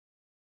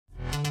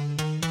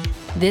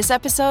This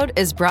episode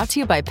is brought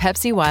to you by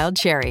Pepsi Wild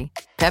Cherry.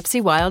 Pepsi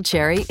Wild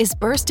Cherry is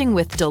bursting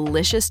with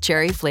delicious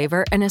cherry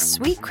flavor and a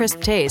sweet,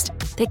 crisp taste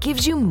that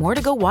gives you more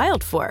to go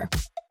wild for.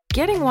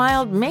 Getting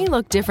wild may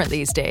look different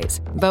these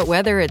days, but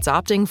whether it's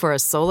opting for a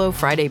solo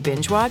Friday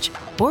binge watch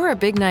or a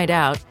big night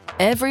out,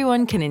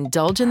 everyone can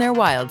indulge in their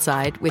wild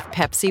side with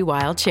Pepsi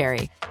Wild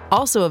Cherry.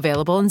 Also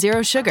available in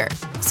Zero Sugar.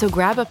 So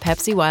grab a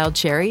Pepsi Wild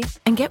Cherry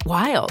and get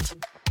wild.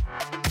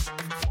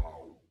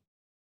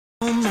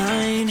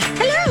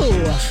 Hello.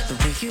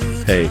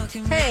 Hey.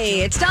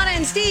 Hey, it's Donna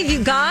and Steve,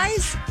 you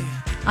guys.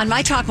 On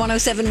My Talk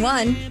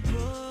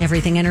 107.1,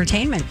 Everything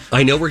Entertainment.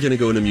 I know we're going to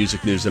go into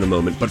music news in a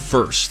moment, but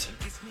first,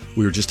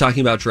 we were just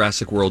talking about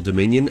Jurassic World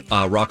Dominion.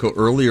 Rocco,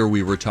 earlier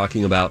we were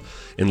talking about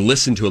and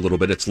listened to a little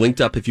bit. It's linked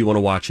up if you want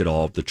to watch it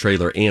all, the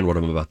trailer and what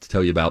I'm about to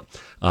tell you about,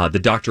 the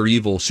Dr.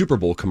 Evil Super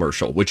Bowl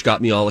commercial, which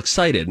got me all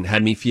excited and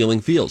had me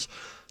feeling feels.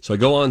 So I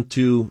go on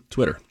to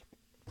Twitter.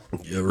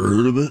 You ever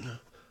heard of it?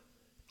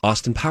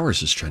 Austin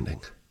Powers is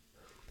trending.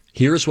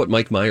 Here's what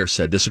Mike Myers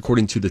said. This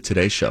according to the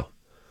Today Show.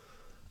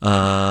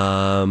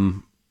 As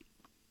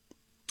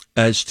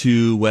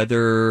to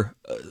whether...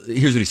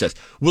 here's what he says.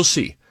 We'll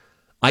see.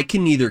 I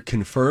can neither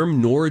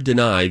confirm nor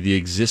deny the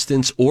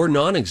existence or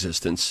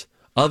non-existence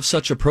of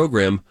such a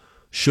program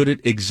should it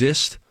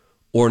exist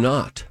or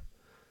not.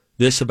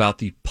 This about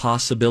the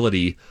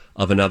possibility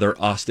of another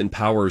Austin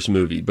Powers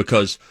movie.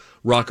 Because,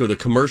 Rocco, the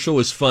commercial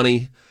is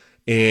funny,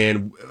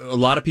 and a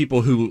lot of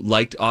people who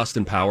liked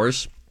Austin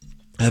Powers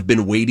have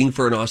been waiting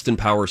for an Austin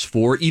Powers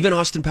 4, even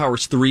Austin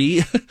Powers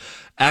 3.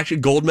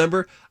 Actually, Gold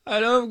member, I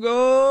love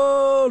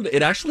Gold.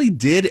 It actually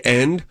did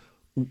end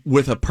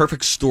with a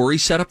perfect story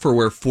setup for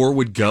where 4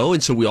 would go,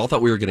 and so we all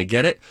thought we were going to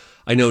get it.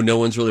 I know no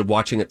one's really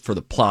watching it for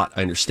the plot,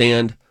 I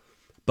understand,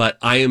 but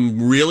I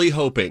am really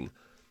hoping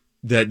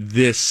that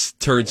this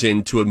turns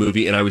into a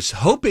movie, and I was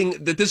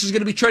hoping that this is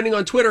going to be trending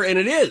on Twitter, and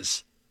it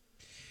is.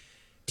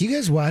 Do you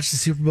guys watch the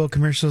Super Bowl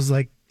commercials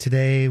like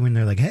today when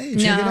they're like, "Hey,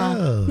 check it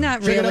out"?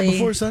 Not check really. It out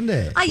before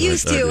Sunday. I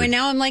used to, and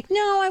now I'm like,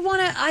 no, I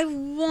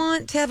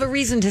want to have a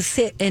reason to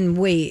sit and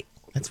wait.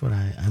 That's what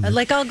I'm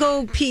like. I'll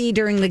go pee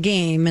during the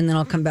game, and then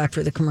I'll come back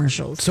for the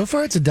commercials. So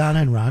far, it's a Donna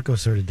and Rocco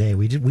sort of day.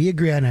 We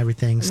agree on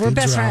everything. We're Steve's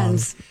best wrong.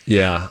 friends.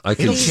 Yeah, I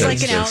can He's sense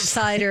like an this.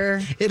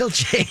 outsider. It'll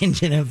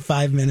change in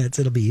 5 minutes.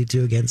 It'll be you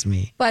two against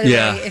me. By the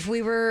Yeah. way, if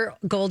we were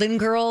Golden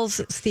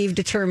Girls, Steve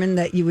determined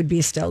that you would be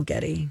Estelle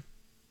Getty.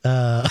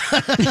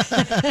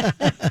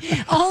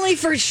 Only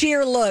for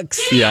sheer looks.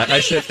 Yeah, I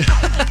said...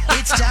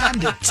 It's time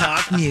to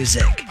talk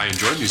music I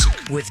enjoy music.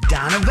 with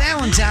Donna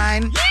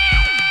Valentine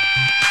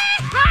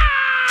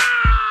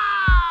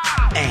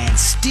and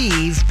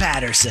Steve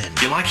Patterson.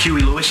 You like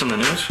Huey Lewis on the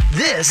news?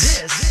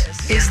 This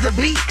is The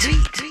Beat.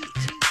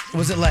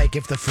 Was it like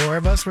if the four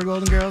of us were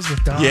Golden Girls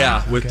with Dawn?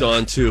 Yeah, with Okay.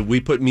 Dawn, too. We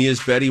put me as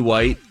Betty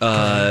White,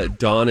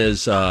 Dawn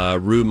as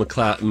Rue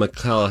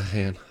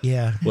McClanahan.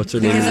 Yeah. What's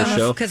her name in the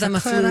show? Because I'm a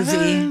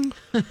floozy.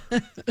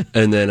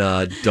 And then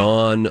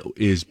Dawn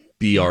is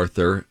B.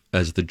 Arthur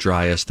as the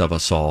driest of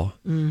us all.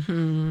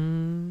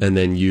 Mm-hmm. And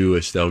then you,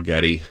 Estelle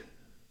Getty.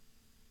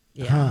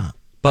 Huh.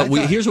 But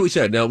here's what we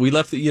said. Now, we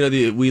left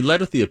we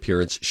led with the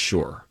appearance,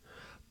 sure.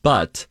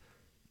 But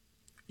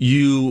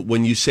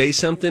when you say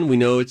something, we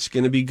know it's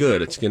going to be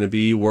good. It's going to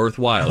be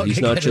worthwhile. Okay, He's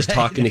not good, just right.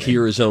 talking to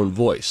hear his own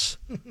voice.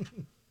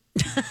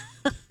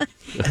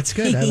 That's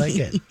good. I like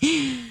it.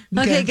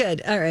 Okay,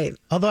 good. All right.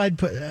 Although I'd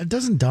put,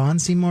 doesn't Dawn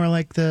seem more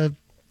like the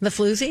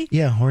floozy?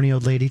 horny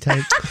old lady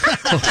type?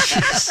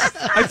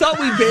 I thought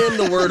we banned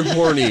the word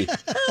horny.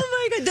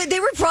 Oh my God. They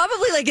were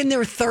probably like in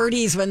their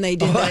 30s when they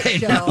did that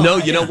show. No,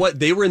 you know what?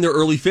 They were in their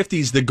early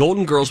 50s. The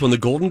Golden Girls, when the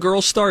Golden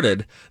Girls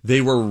started,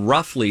 they were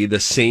roughly the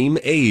same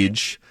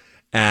age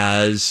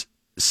as,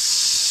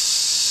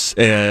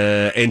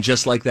 and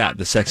just like that,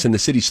 the Sex and the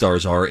City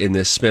stars are in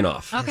this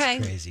spinoff. Okay.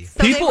 Crazy.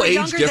 So People they were age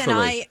younger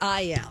differently. than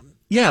I am.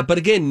 Yeah, but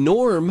again,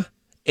 Norm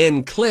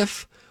and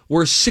Cliff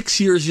were 6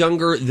 years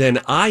younger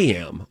than I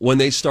am when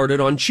they started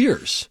on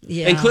Cheers.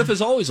 Yeah. And Cliff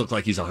has always looked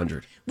like he's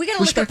 100. We got to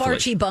look up Respectfully.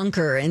 Archie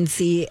Bunker and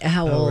see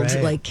how old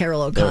right. like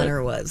Carol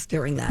O'Connor was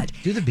during that.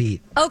 Do the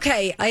beat.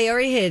 Okay, I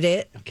already hit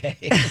it. Okay.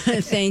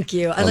 Thank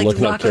you. I I'm like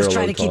looking up Rocco's Carol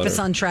trying to keep us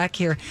O'Connor. on track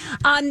here.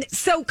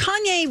 So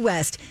Kanye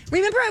West.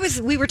 Remember,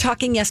 we were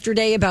talking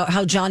yesterday about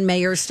how John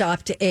Mayer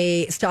stopped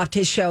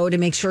his show to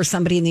make sure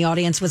somebody in the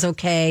audience was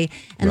okay,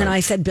 and then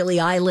I said Billie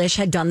Eilish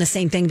had done the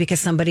same thing because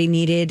somebody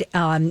needed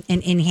an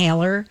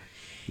inhaler,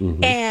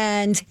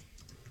 and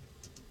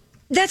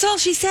that's all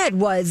she said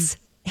was,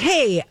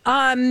 "Hey,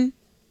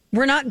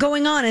 we're not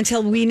going on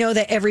until we know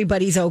that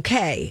everybody's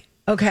okay."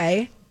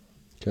 Okay.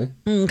 Okay.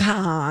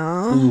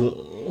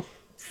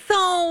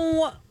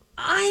 So,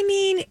 I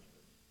mean,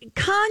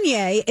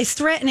 Kanye is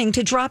threatening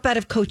to drop out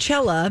of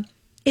Coachella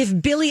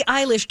if Billie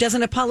Eilish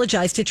doesn't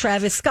apologize to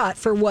Travis Scott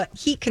for what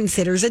he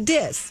considers a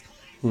diss.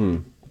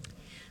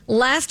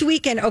 Last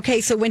weekend, okay,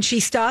 so when she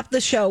stopped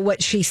the show,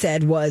 what she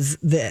said was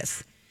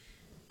this: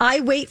 I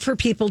wait for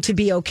people to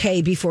be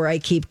okay before I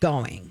keep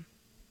going.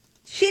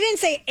 She didn't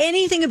say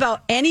anything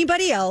about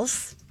anybody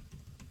else.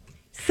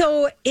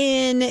 So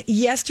in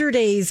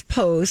yesterday's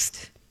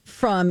post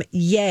from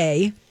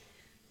Ye.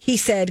 He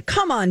said,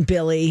 "Come on,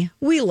 Billy.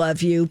 We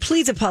love you.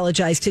 Please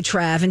apologize to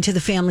Trav and to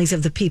the families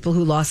of the people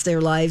who lost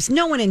their lives.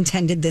 No one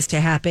intended this to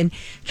happen.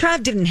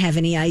 Trav didn't have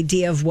any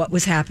idea of what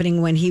was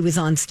happening when he was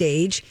on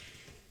stage.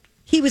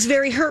 He was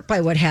very hurt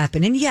by what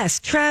happened. And yes,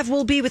 Trav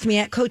will be with me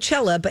at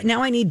Coachella, but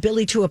now I need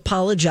Billy to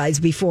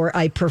apologize before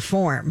I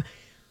perform."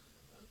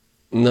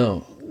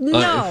 No.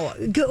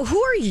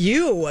 Who are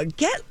you?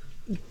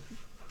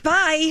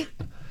 Bye.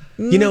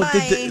 You know,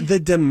 Bye. the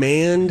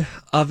demand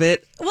of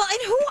it. Well, and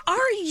who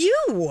are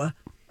you?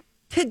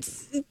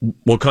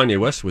 Well, Kanye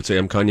West would say,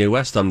 "I'm Kanye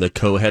West. I'm the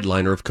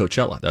co-headliner of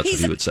Coachella." That's what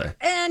he would say.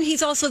 And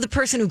he's also the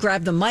person who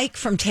grabbed the mic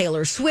from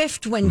Taylor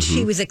Swift when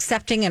she was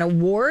accepting an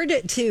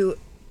award to,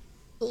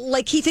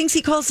 like, he thinks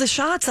he calls the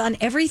shots on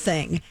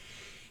everything.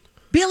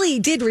 Billy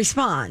did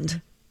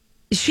respond.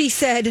 She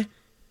said,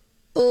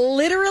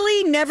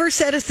 "Literally never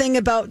said a thing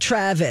about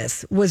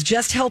Travis. Was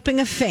just helping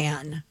a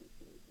fan.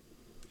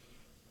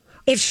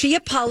 If she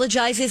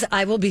apologizes,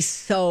 I will be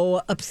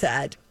so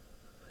upset."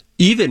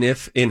 Even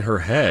if in her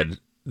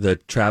head the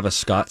Travis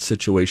Scott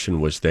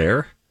situation was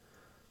there,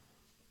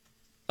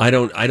 I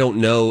don't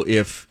know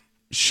if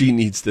she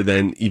needs to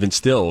then even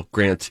still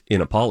grant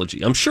an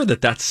apology. I'm sure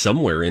that that's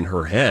somewhere in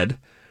her head,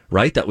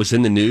 right? That was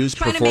in the news.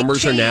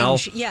 Performers are now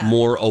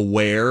more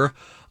aware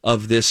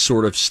of this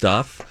sort of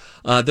stuff.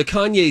 The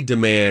Kanye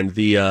demand,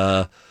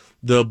 the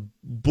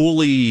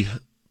bully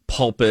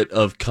pulpit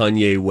of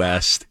Kanye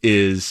West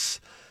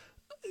is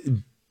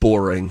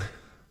boring.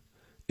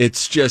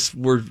 It's just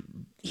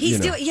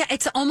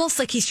it's almost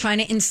like he's trying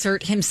to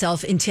insert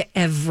himself into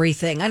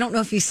everything. I don't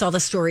know if you saw the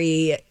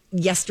story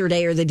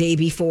yesterday or the day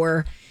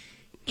before.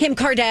 Kim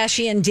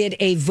Kardashian did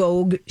a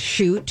Vogue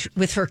shoot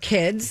with her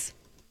kids.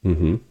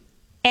 Mm-hmm.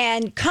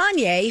 And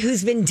Kanye,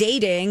 who's been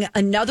dating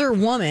another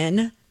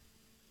woman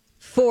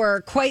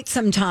for quite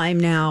some time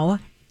now,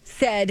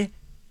 said,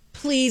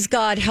 "Please,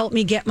 God, help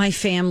me get my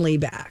family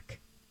back."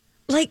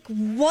 Like,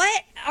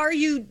 what are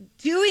you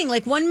doing?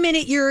 Like, one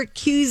minute you're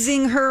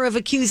accusing her of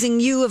accusing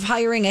you of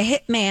hiring a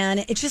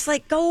hitman. It's just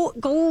like,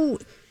 go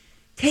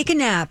take a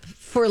nap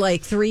for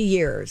like 3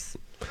 years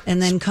and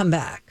then come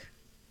back.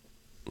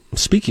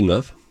 Speaking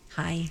of.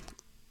 Hi.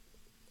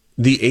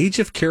 The age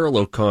of Carol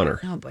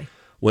O'Connor. Oh, boy.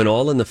 When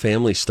All in the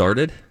Family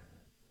started,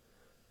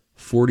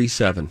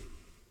 47.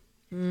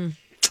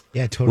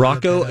 Yeah, totally.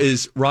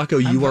 Rocco,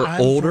 you are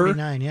older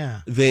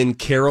 49, than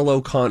Carol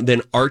O'Connor,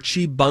 than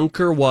Archie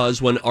Bunker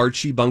was when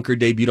Archie Bunker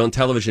debuted on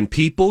television.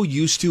 People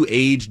used to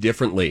age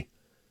differently.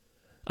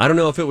 I don't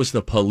know if it was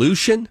the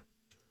pollution.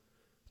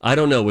 I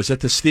don't know. Was it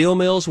the steel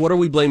mills? What are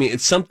we blaming?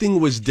 Something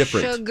was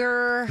different.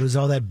 Sugar. It was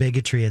all that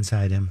bigotry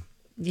inside him.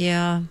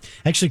 Yeah.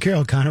 Actually,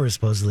 Carol O'Connor was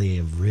supposedly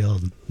a real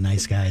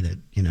nice guy that,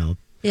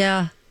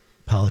 Yeah.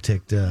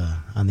 politicked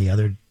on the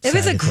other It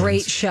was side a of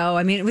great things. show.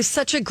 I mean, it was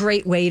such a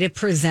great way to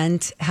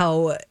present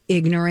how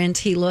ignorant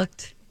he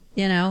looked,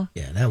 Yeah,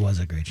 that was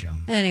a great show.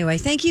 Anyway,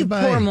 thank you,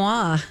 Goodbye. pour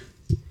moi.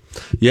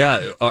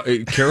 Yeah,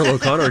 Carol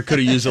O'Connor could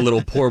have used a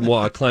little Pour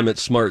Moi Climate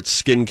Smart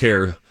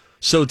skincare.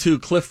 So too,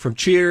 Cliff from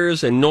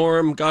Cheers and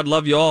Norm. God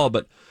love you all,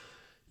 but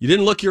you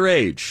didn't look your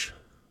age.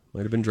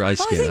 Might have been dry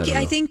skin.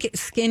 I think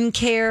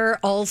skincare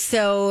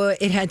also,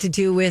 it had to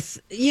do with,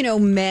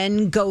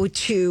 men go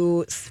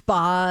to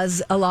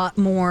spas a lot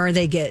more.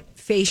 They get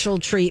facial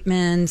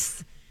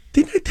treatments.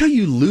 Didn't I tell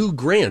you Lou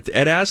Grant,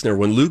 Ed Asner,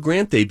 when Lou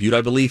Grant debuted, I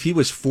believe he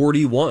was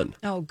 41.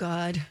 Oh,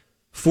 God.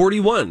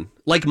 41,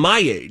 like my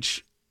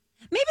age.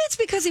 Maybe it's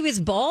because he was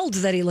bald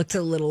that he looked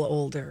a little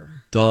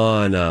older.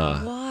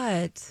 Donna.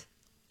 What?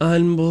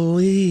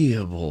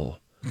 Unbelievable.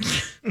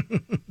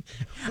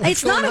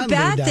 It's not a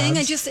bad thing.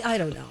 I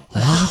don't know.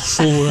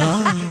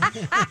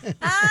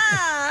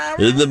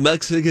 In the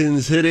Mexican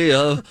city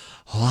of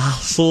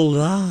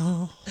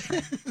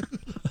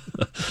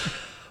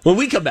when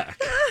we come back.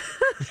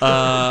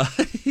 Oh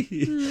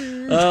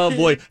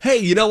boy. Hey,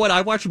 you know what?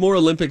 I watched more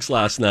Olympics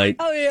last night.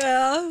 Oh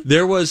yeah.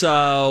 There was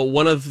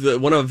one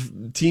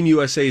of Team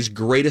USA's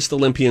greatest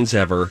Olympians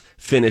ever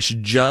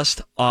finished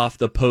just off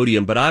the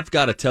podium, but I've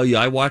got to tell you,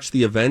 I watched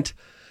the event.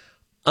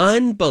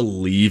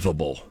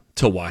 Unbelievable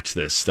to watch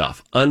this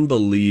stuff.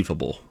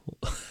 Unbelievable.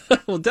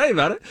 We'll tell you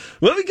about it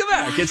when we come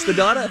back. It's the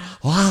Donna.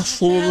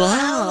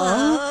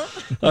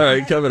 All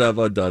right, coming up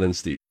on Donna and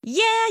Steve.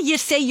 Yeah, you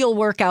say you'll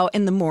work out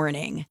in the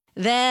morning.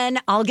 Then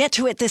I'll get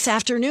to it this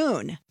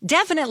afternoon.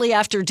 Definitely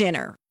after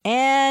dinner.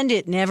 And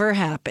it never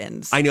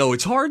happens. I know,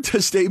 it's hard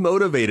to stay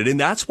motivated, and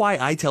that's why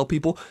I tell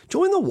people,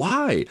 join the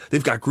Y.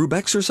 They've got group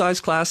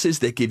exercise classes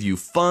that give you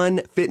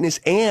fun, fitness,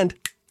 and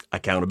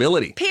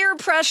accountability. Peer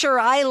pressure,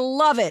 I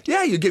love it.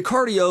 Yeah, you get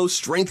cardio,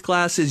 strength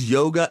classes,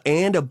 yoga,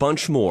 and a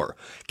bunch more.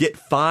 Get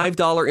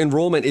 $5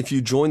 enrollment if you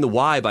join the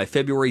Y by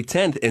February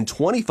 10th and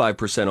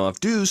 25%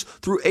 off dues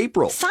through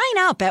April. Sign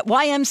up at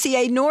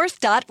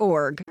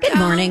ymcanorth.org. Good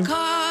morning.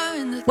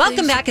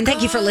 Welcome back, and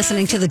thank you for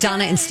listening to the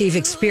Donna and Steve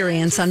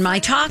Experience on My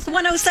Talk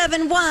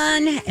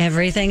 107.1,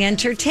 Everything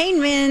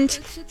Entertainment.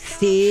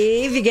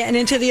 Steve, you getting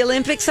into the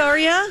Olympics, are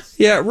you?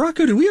 Yeah,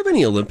 Rocco, do we have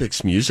any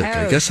Olympics music?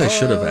 I guess I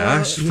should have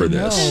asked for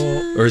this.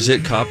 Or is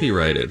it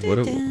copyrighted?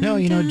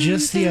 No,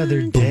 just the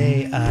other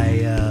day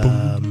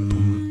I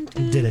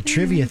did a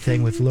trivia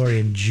thing with Lori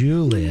and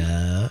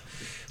Julia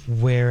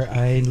where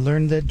I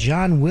learned that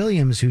John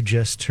Williams, who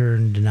just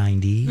turned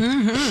 90,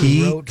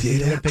 he wrote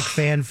the Olympic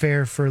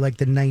fanfare for the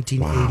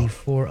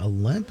 1984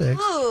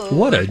 Olympics.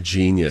 What a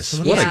genius.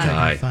 What a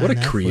guy. What a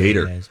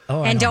creator.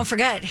 And don't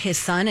forget, his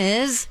son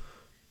is...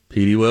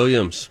 Petey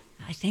Williams.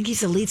 I think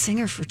he's the lead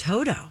singer for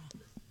Toto.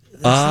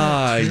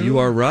 You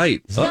are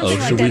right. Something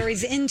like that, or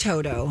he's in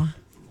Toto.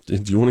 Do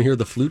you want to hear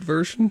the flute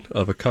version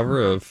of a cover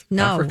of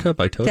Africa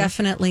by Toto?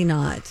 Definitely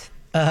not.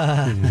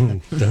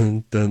 Dun,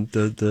 dun, dun,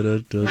 dun,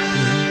 dun, dun.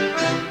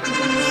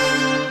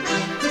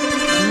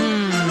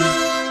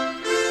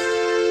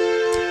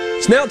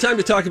 It's now time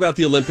to talk about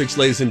the Olympics,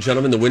 ladies and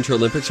gentlemen. The Winter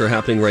Olympics are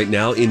happening right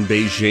now in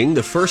Beijing,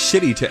 the first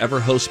city to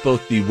ever host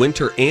both the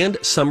Winter and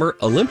Summer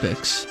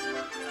Olympics,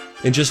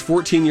 and just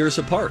 14 years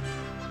apart.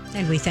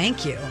 And we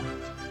thank you.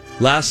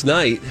 Last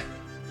night,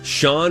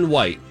 Shaun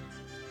White,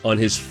 on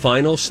his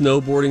final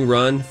snowboarding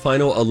run,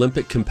 final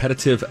Olympic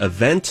competitive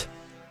event,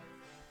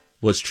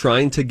 was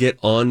trying to get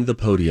on the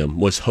podium,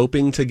 was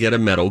hoping to get a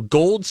medal.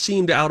 Gold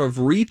seemed out of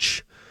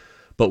reach,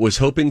 but was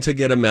hoping to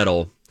get a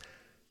medal.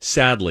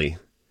 Sadly,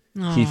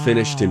 he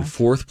finished in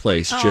fourth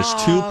place,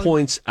 just 2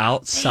 points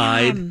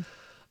outside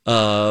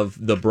of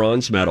the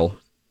bronze medal,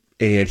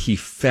 and he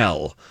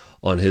fell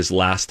on his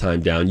last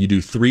time down. You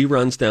do 3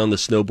 runs down the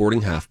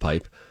snowboarding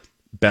halfpipe.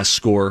 Best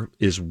score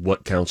is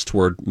what counts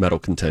toward medal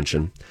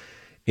contention.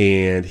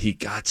 And he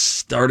got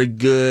started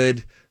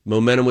good,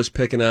 momentum was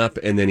picking up,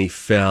 and then he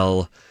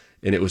fell.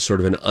 And it was sort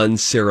of an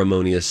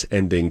unceremonious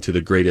ending to the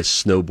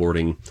greatest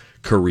snowboarding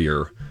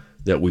career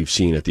that we've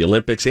seen at the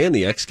Olympics and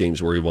the X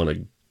Games, where he won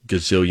a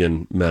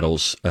gazillion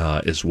medals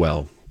as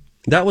well.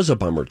 That was a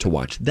bummer to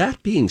watch.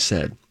 That being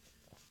said,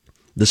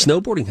 the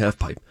snowboarding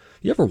halfpipe,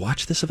 you ever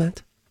watch this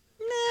event?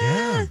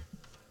 Yeah.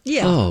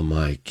 Oh,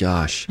 my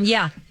gosh.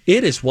 Yeah.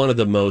 It is one of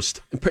the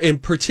most,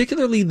 and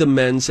particularly the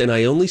men's, and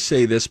I only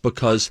say this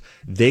because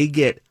they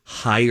get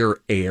higher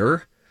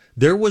air.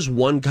 There was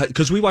one guy,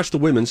 because we watched the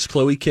women's,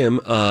 Chloe Kim,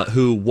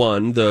 who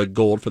won the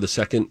gold for the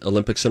second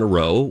Olympics in a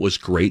row, was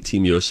great,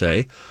 Team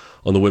USA,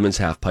 on the women's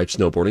halfpipe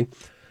snowboarding.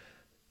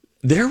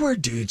 There were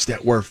dudes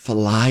that were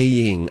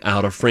flying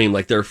out of frame,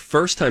 like their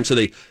first time, so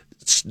they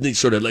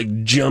sort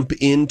of jump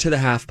into the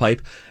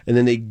halfpipe, and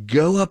then they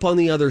go up on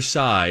the other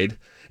side,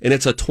 and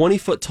it's a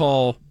 20-foot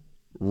tall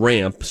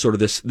ramp, sort of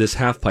this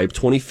halfpipe,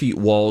 20 feet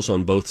walls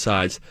on both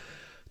sides.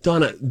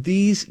 Donna,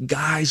 these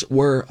guys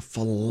were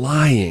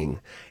flying.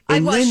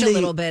 And I watched a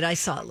little bit. I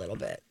saw a little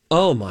bit.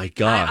 Oh, my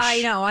gosh.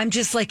 I know. I'm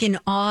just in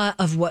awe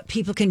of what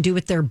people can do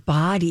with their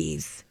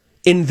bodies.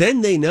 And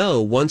then they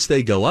know once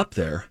they go up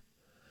there,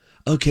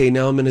 okay,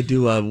 now I'm going to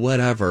do a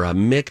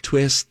Mick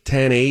Twist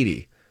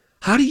 1080.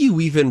 How do you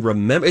even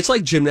remember? It's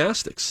like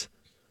gymnastics.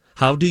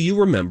 How do you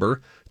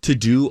remember to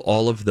do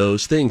all of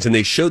those things? And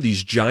they show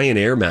these giant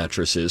air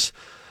mattresses,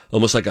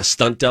 almost like a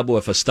stunt double.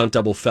 If a stunt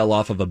double fell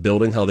off of a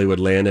building, how they would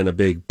land in a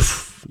big,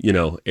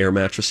 air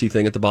mattressy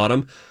thing at the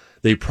bottom.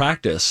 They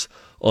practice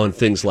on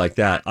things like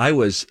that. I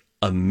was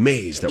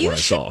amazed at what I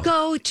saw. You should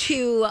go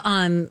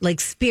to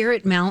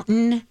Spirit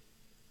Mountain,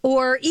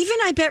 or even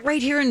I bet right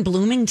here in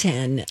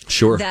Bloomington.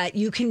 Sure. That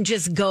you can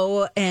just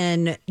go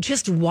and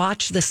just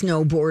watch the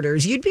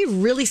snowboarders. You'd be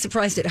really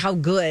surprised at how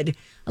good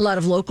a lot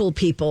of local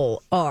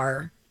people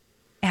are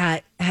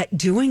at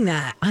doing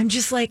that. I'm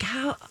just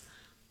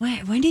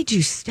when did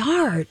you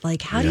start?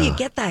 How do you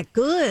get that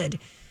good?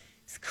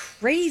 It's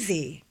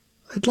crazy.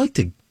 I'd like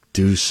to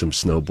do some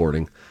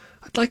snowboarding.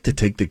 I'd like to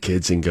take the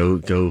kids and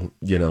go.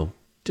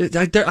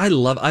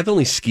 I've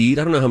only skied.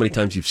 I don't know how many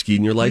times you've skied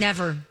in your life.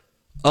 Never.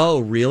 Oh,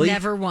 really?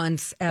 Never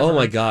once, ever. Oh,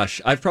 my gosh.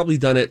 I've probably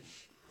done it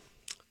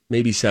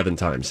maybe 7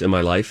 times in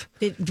my life.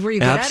 Were you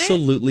good at it?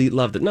 Absolutely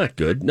loved it. Not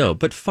good, no,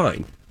 but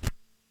fine.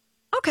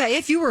 Okay,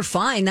 if you were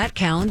fine, that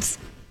counts.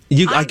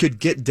 I could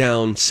get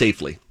down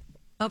safely.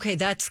 Okay,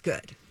 that's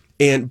good.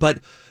 But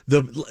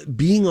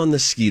being on the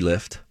ski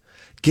lift,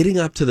 getting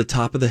up to the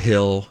top of the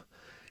hill,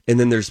 and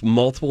then there's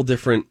multiple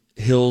different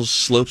hills,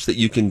 slopes that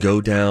you can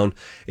go down,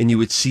 and you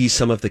would see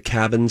some of the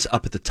cabins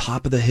up at the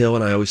top of the hill,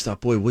 and I always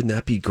thought, boy, wouldn't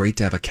that be great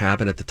to have a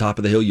cabin at the top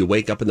of the hill? You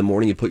wake up in the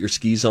morning, you put your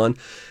skis on,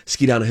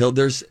 ski down a hill.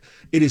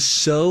 It is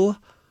so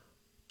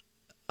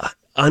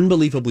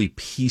unbelievably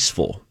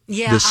peaceful.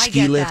 Yeah, the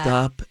ski lift that.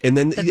 up, and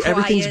then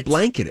everything's quiet.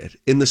 blanketed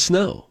in the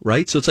snow,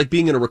 right? So it's like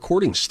being in a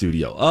recording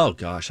studio. Oh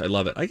gosh, I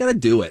love it. I got to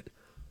do it.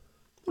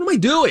 What am I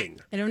doing?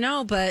 I don't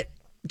know, but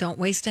don't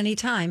waste any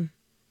time.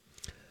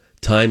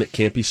 Time, it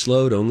can't be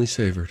slowed, only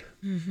savored.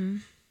 Mm-hmm.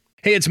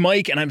 Hey, it's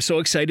Mike, and I'm so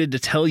excited to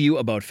tell you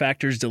about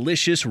Factor's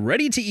delicious,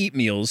 ready-to-eat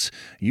meals.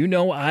 You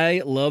know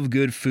I love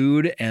good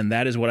food, and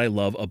that is what I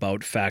love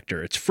about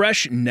Factor. It's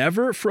fresh,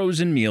 never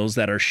frozen meals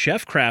that are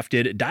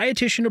chef-crafted,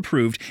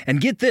 dietitian-approved,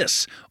 and get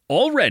this,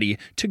 all ready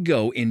to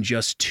go in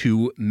just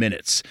 2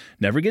 minutes.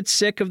 Never get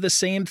sick of the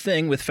same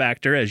thing with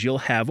Factor, as you'll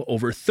have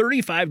over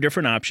 35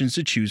 different options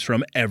to choose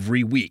from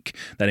every week.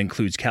 That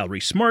includes Calorie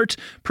Smart,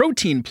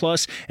 Protein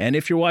Plus, and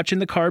if you're watching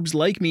the carbs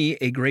like me,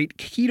 a great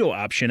keto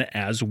option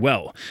as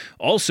well.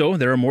 Also,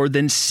 there are more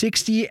than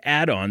 60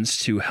 add-ons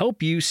to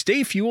help you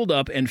stay fueled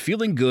up and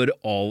feeling good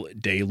all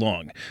day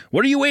long.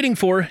 What are you waiting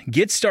for?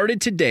 Get started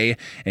today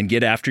and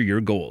get after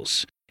your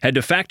goals. Head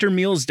to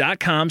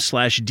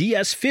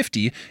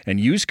factormeals.com/DS50 and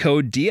use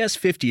code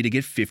DS50 to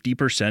get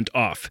 50%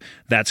 off.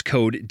 That's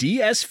code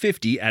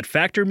DS50 at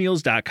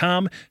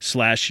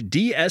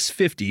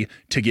factormeals.com/DS50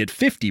 to get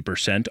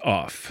 50%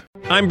 off.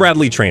 I'm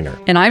Bradley Trainer.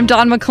 And I'm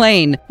Don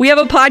McClain. We have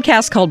a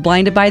podcast called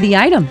Blinded by the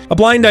Item. A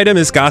blind item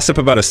is gossip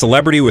about a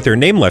celebrity with their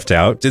name left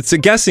out. It's a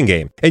guessing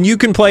game, and you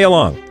can play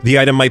along. The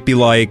item might be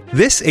like,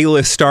 this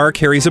A-list star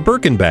carries a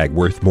Birkin bag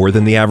worth more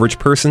than the average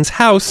person's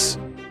house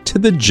to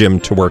the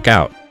gym to work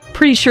out.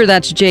 Pretty sure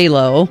that's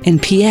J-Lo.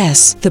 And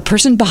P.S. the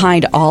person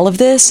behind all of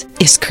this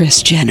is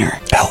Kris Jenner,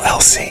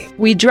 LLC.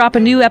 We drop a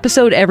new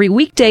episode every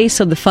weekday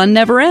so the fun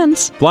never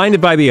ends.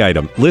 Blinded by the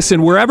Item.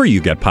 Listen wherever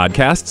you get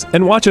podcasts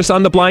and watch us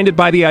on the Blinded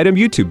by the Item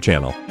YouTube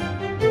channel.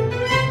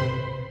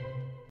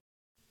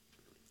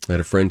 I had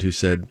a friend who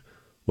said,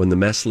 when the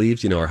mess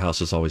leaves, our house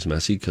is always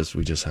messy because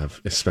we just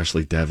have,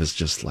 especially Dev is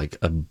just like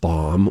a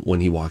bomb when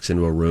he walks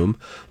into a room.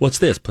 What's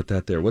this? Put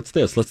that there. What's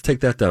this? Let's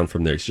take that down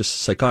from there. He's just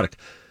psychotic.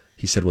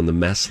 He said, when the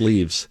mess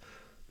leaves,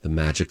 the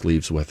magic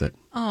leaves with it.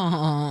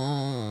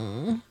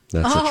 Oh,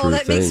 that's a true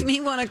that thing. makes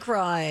me want to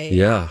cry.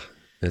 Yeah,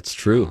 it's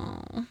true.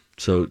 Aww.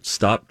 So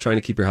stop trying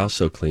to keep your house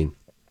so clean.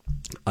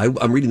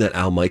 I'm reading that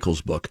Al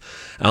Michaels book.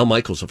 Al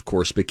Michaels, of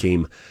course,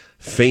 became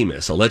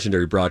famous, a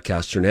legendary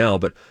broadcaster now,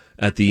 but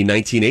at the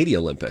 1980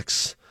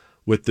 Olympics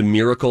with the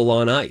Miracle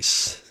on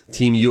Ice,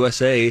 Team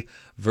USA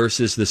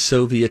versus the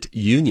Soviet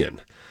Union.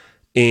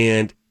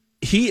 And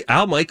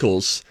Al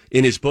Michaels,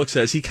 in his book,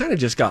 says he kind of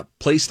just got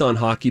placed on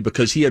hockey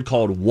because he had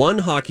called one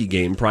hockey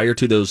game prior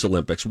to those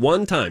Olympics,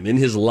 one time in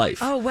his life.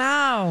 Oh,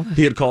 wow.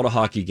 He had called a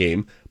hockey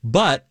game,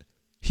 but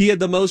he had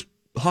the most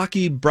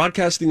hockey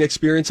broadcasting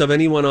experience of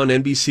anyone on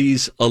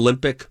NBC's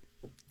Olympic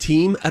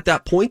team at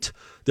that point,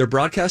 their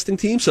broadcasting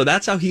team. So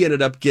that's how he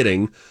ended up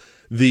getting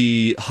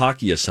the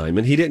hockey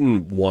assignment. He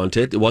didn't want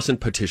it. It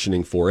wasn't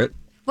petitioning for it.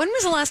 When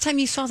was the last time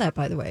you saw that,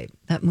 by the way,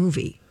 that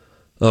movie?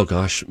 Oh,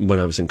 gosh, when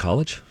I was in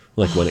college.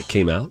 Like when it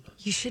came out?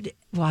 You should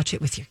watch it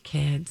with your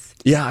kids.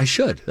 Yeah, I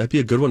should. That'd be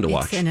a good one to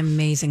watch. It's an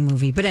amazing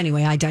movie. But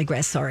anyway, I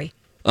digress. Sorry.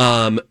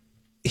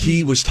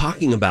 He was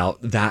talking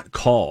about that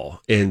call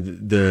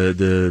and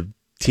the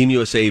Team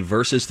USA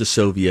versus the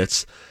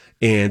Soviets.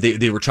 And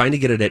they were trying to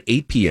get it at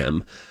 8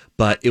 p.m.,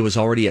 but it was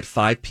already at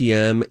 5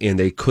 p.m. and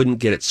they couldn't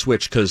get it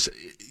switched because,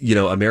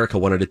 America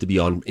wanted it to be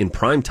on in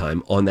prime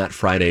time on that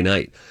Friday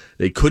night.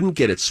 They couldn't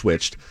get it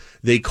switched.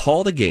 They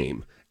call the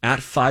game at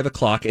 5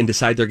 o'clock and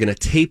decide they're going to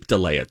tape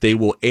delay it. They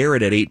will air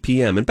it at 8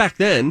 p.m. And back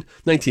then,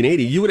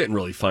 1980, you wouldn't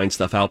really find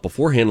stuff out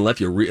beforehand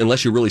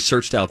unless you really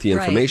searched out the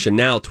information.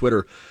 Right. Now,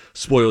 Twitter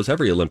spoils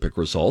every Olympic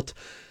result.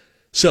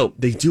 So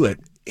they do it.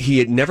 He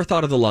had never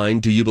thought of the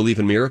line, do you believe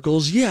in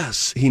miracles?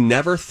 Yes. He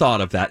never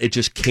thought of that. It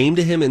just came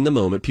to him in the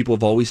moment. People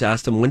have always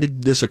asked him, when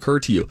did this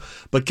occur to you?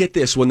 But get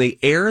this, when they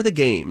air the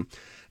game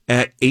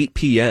at 8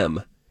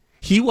 p.m.,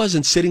 he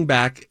wasn't sitting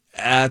back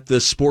at the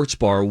sports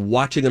bar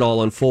watching it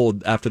all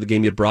unfold after the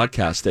game he had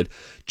broadcasted.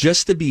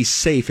 Just to be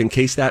safe in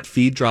case that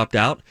feed dropped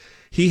out,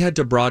 he had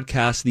to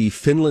broadcast the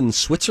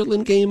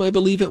Finland-Switzerland game, I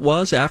believe it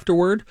was,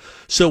 afterward.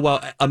 So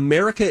while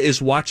America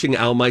is watching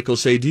Al Michaels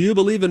say, do you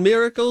believe in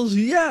miracles?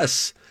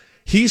 Yes.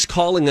 He's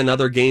calling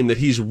another game that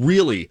he's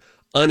really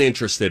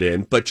uninterested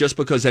in, but just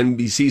because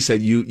NBC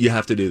said you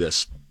have to do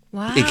this.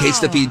 Wow. In case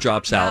the feed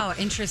drops out. Wow,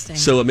 interesting.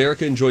 So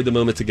America enjoyed the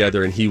moment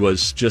together, and he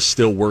was just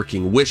still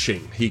working,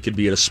 wishing he could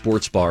be at a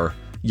sports bar,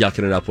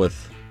 yucking it up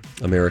with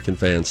American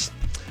fans.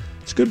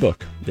 It's a good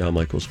book, the Al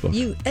Michaels book.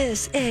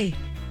 USA.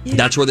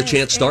 That's where the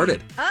chant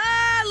started.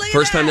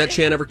 First time that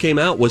chant ever came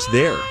out was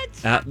there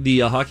at the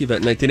hockey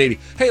event in 1980.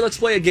 Hey, let's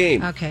play a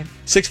game. Okay.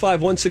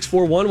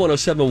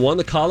 651-641-1071.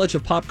 The College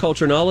of Pop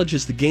Culture Knowledge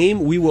is the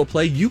game we will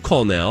play. You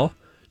call now.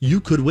 You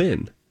could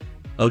win.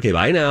 Okay,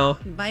 bye now.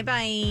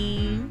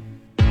 Bye-bye.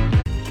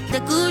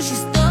 Let's do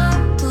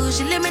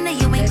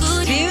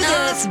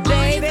this,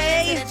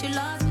 baby.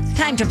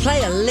 Time to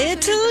play a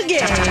little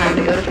game. Time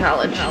to go to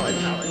college.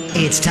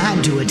 It's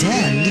time to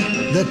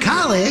attend the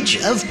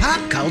College of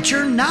Pop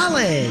Culture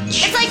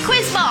Knowledge. It's like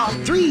quiz ball.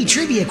 3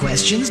 trivia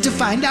questions to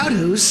find out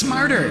who's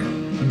smarter.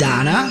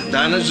 Donna?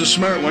 Donna's a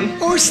smart one.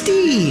 Or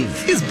Steve?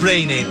 His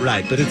brain ain't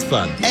right, but it's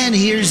fun. And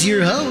here's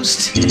your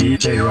host,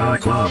 DJ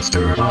Rock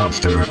Lobster.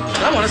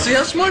 I want to see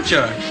how smart you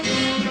are.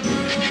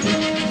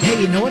 Hey,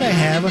 you know what I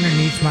have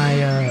underneath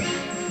my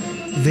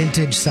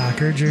vintage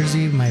soccer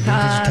jersey? My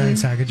vintage Italian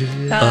soccer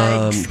jersey?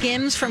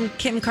 Skims from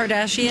Kim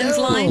Kardashian's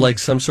line? Like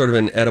some sort of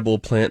an edible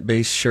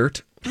plant-based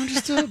shirt? No,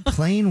 just a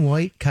plain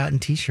white cotton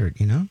t-shirt,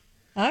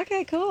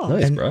 Okay, cool.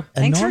 Nice, bro. And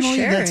Thanks for normally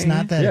sharing. that's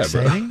not that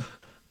exciting.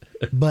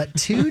 But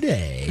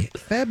today,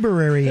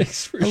 February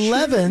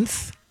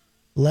 11th,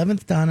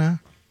 Donna,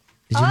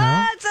 Did you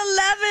know? It's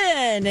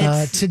 11.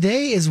 It's...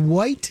 Today is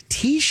White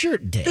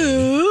T-shirt Day.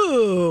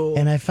 Ooh.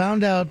 And I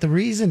found out the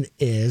reason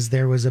is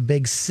there was a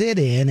big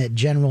sit-in at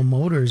General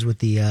Motors with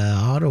the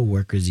Auto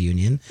Workers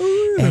Union.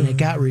 Ooh. And it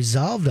got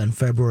resolved on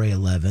February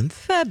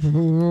 11th.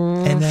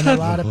 And then a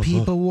lot of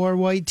people wore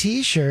white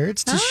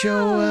T-shirts to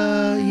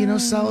show,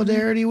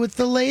 solidarity with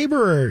the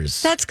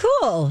laborers. That's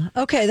cool.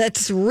 Okay,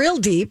 that's real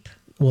deep.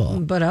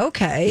 Well, but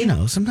okay.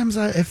 Sometimes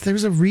if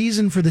there's a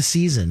reason for the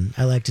season,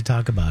 I like to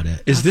talk about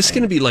it. Is this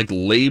going to be like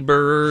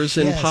laborers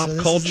in pop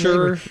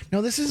culture?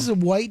 No, this is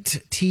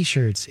white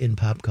T-shirts in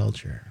pop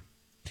culture.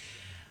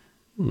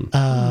 And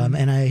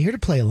I'm here to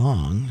play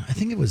along. I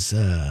think it was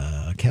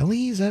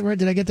Kelly. Is that right?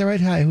 Did I get that right?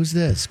 Hi, who's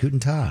this?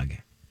 Guten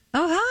Tag.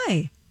 Oh,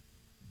 hi.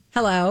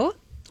 Hello.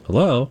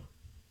 Hello.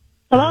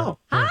 Hello.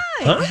 Hi.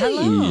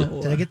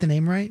 Hello. Did I get the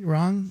name right?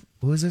 Wrong?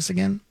 Who is this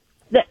again?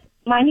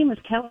 My name is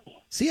Kelly.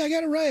 See, I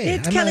got it right.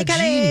 It's I'm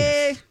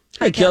Kelly.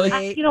 Hi,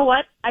 Kelly. You know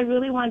what? I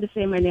really wanted to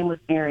say my name was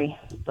Mary,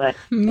 but...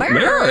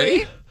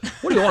 Mary?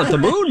 What do you want at the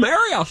moon,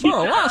 Mary? I'll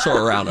throw a lasso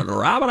around it.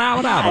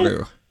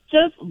 I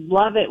just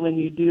love it when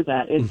you do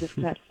that. It just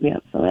cracks me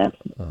up. So that's...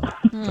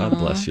 God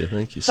bless you.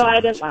 Thank you so much. much.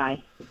 I didn't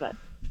lie, but...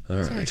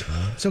 All right.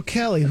 So,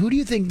 Kelly, who do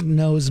you think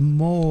knows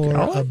more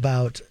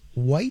about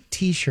white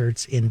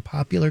T-shirts in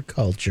popular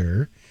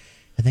culture?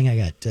 I think I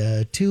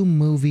got 2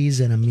 movies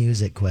and a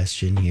music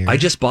question here. I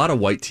just bought a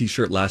white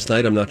T-shirt last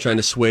night. I'm not trying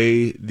to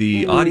sway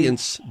the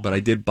audience, but I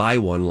did buy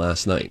one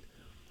last night.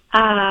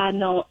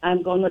 No,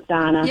 I'm going with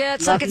Donna. Yeah,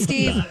 suck it,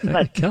 Steve.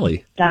 But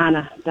Kelly.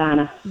 Donna.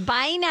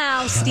 Bye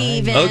now,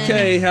 Steven.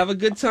 Okay, have a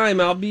good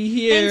time. I'll be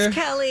here. Thanks,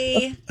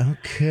 Kelly.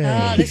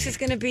 Okay. This is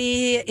going to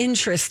be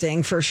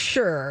interesting for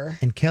sure.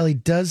 And Kelly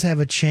does have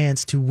a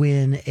chance to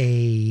win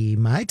a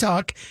My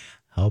Talk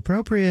How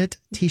Appropriate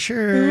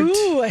T-shirt.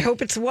 Ooh, I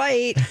hope it's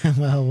white.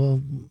 Well,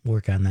 we'll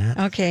work on that.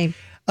 Okay.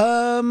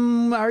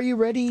 Are you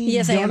ready?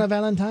 Yes, I am. Donna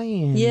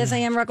Valentine. Yes, I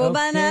am. Rocco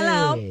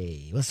Banello.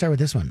 Okay. Let's start with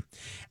this one.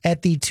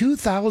 At the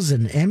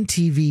 2000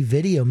 MTV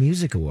Video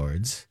Music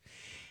Awards,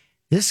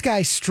 this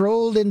guy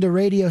strolled into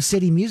Radio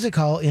City Music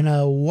Hall in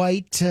a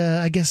white,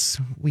 I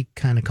guess we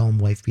kind of call them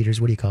wife beaters.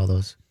 What do you call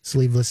those?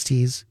 Sleeveless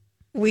tees?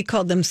 We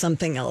called them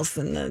something else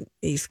in the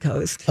East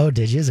Coast. Oh,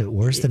 did you? Is it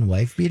worse than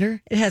wife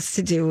beater? It has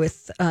to do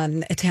with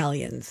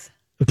Italians.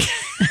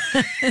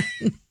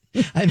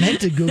 I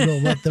meant to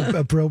Google what the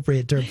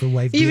appropriate term for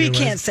wife beater was. You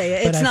can't say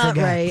it. It's not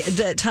right.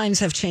 The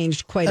times have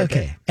changed quite a bit.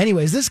 Okay.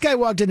 Anyways, this guy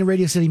walked into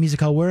Radio City Music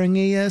Hall wearing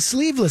a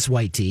sleeveless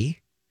white tee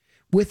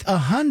with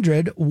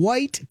 100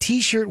 white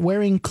T-shirt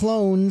wearing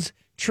clones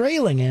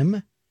trailing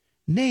him.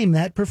 Name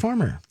that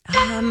performer.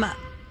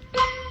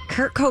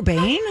 Kurt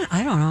Cobain?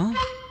 I don't know.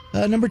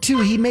 Number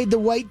 2, he made the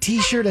white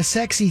T-shirt a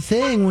sexy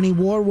thing when he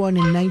wore one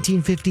in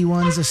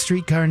 1951's A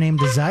Streetcar Named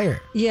Desire.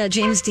 Yeah,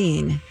 James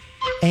Dean.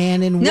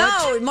 And in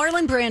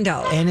Marlon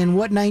Brando. And in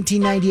what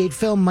 1998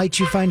 film might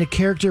you find a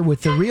character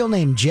with the real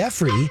name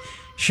Jeffrey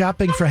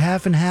shopping for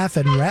half and half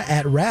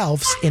at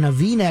Ralph's in a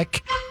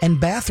V-neck and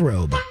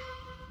bathrobe?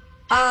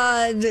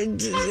 I'm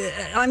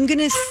going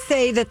to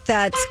say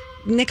that's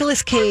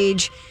Nicolas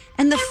Cage.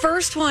 And the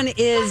first one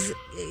is,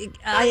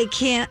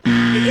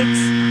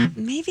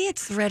 maybe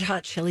it's Red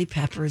Hot Chili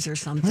Peppers or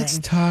something. Let's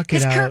talk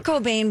it out. Because Kurt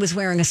Cobain was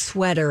wearing a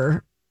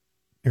sweater,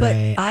 but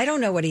I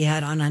don't know what he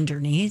had on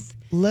underneath.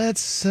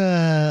 Let's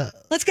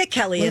get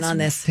Kelly in on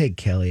this. Take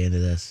Kelly into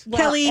this.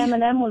 Well, Kelly.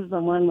 Eminem was the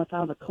one with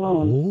all the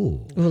clones. Ooh.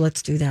 Well,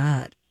 let's do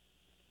that.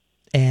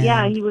 And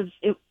yeah, he was.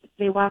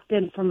 They walked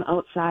in from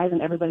outside, and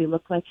everybody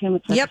looked like him.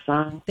 It's like a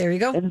song. There you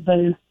go.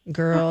 Everybody.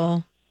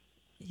 Girl,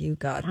 you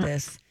got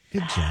this.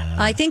 Good job.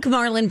 I think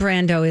Marlon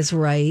Brando is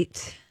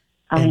right.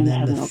 And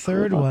then the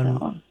third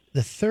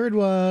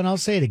one, I'll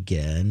say it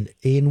again.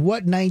 In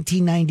what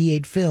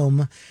 1998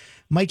 film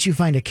might you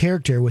find a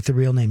character with the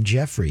real name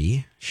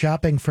Jeffrey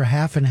shopping for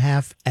half and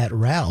half at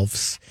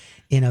Ralph's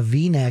in a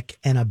V-neck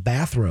and a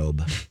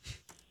bathrobe?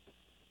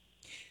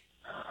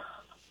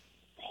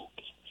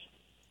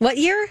 What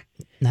year?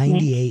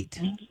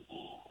 98.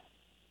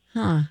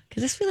 Huh.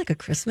 Could this be like a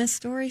Christmas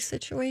Story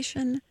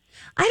situation?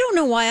 I don't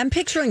know why. I'm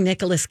picturing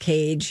Nicolas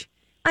Cage.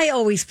 I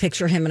always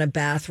picture him in a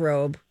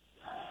bathrobe.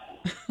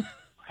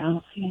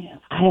 I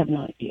have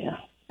no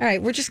idea. All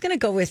right. We're just going to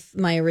go with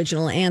my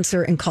original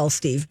answer and call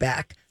Steve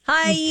back.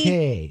 Hi.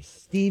 Okay.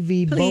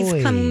 Stevie Boy.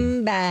 Please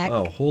come back.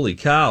 Oh, holy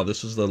cow.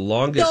 This is the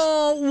longest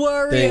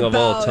thing of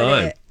all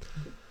time. It.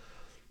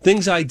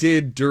 Things I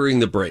did during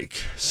the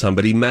break.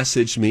 Somebody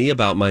messaged me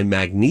about my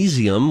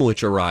magnesium,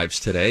 which arrives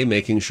today,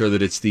 making sure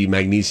that it's the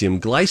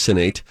magnesium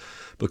glycinate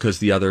because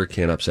the other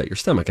can upset your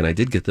stomach. And I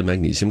did get the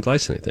magnesium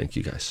glycinate. Thank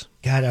you, guys.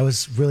 God, I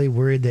was really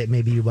worried that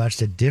maybe you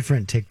watched a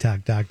different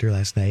TikTok doctor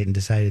last night and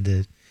decided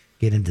to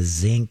get into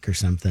zinc or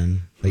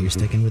something, but you're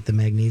sticking with the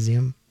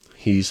magnesium?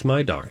 He's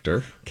my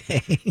doctor.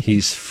 Okay.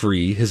 He's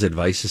free. His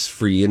advice is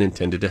free and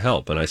intended to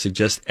help. And I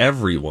suggest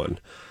everyone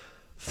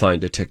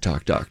find a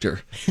TikTok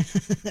doctor.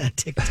 A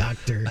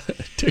TikToker.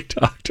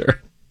 TikToker.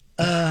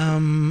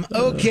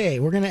 Okay,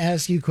 we're going to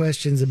ask you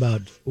questions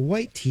about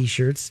white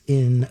T-shirts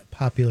in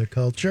popular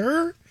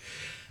culture.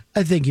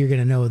 I think you're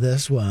going to know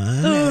this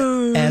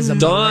one. As a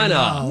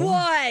Donna.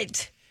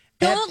 What?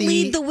 Don't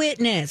lead the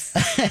witness.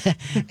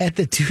 At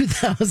the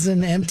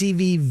 2000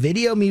 MTV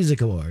Video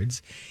Music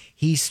Awards,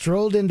 he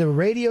strolled into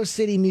Radio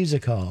City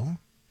Music Hall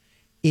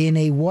in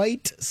a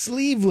white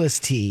sleeveless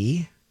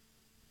tee,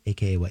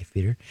 a.k.a. white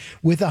feeder,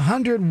 with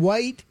 100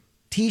 white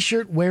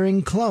T-shirt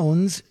wearing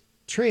clones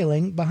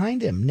trailing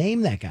behind him.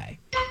 Name that guy.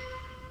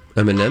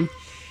 Eminem?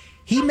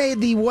 He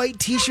made the white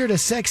T-shirt a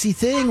sexy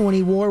thing when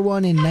he wore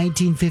one in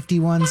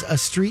 1951's A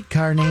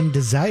Streetcar Named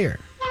Desire.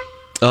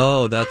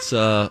 Oh, that's,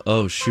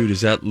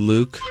 is that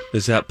Luke?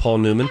 Is that Paul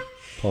Newman?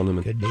 Paul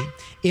Newman. Could be.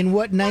 In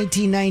what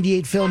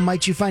 1998 film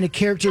might you find a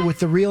character with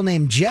the real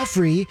name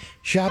Jeffrey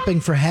shopping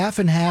for half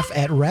and half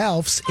at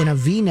Ralph's in a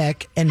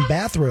V-neck and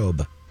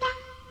bathrobe?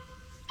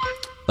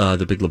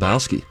 The Big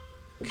Lebowski.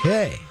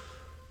 Okay.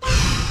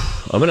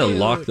 I'm going to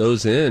lock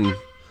those in.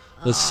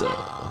 Let's.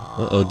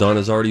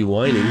 Donna's already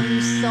whining.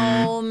 I'm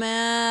so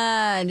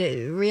mad.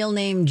 Real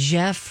name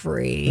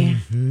Jeffrey.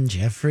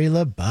 Jeffrey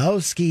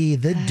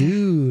Lebowski, the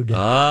dude.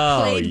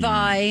 Oh, Played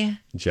by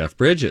Jeff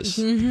Bridges.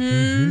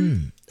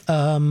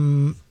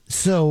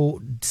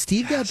 So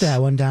Steve got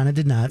that one. Donna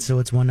did not. So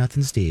it's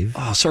 1-0 Steve.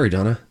 Oh, sorry,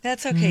 Donna.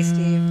 That's okay,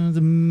 Steve.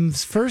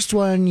 The first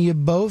one you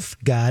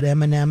both got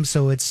Eminem.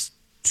 So it's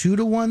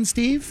 2-1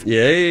 Steve.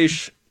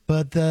 Yeesh.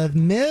 But the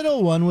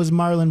middle one was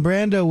Marlon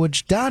Brando,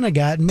 which Donna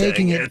got,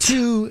 making it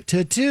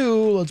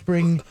 2-2. Let's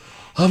bring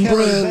Kelly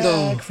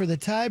Brando back for the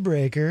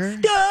tiebreaker.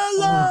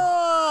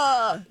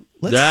 Stella!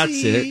 Let's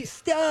see. That's it.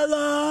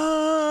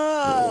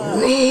 Stella!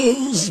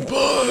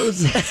 Rosebud.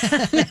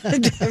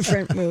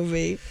 Different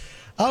movie.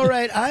 All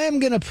right, I am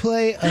going to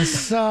play a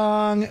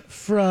song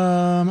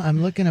from,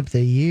 I'm looking up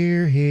the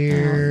year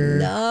here.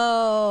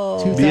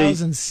 No.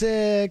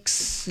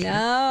 2006.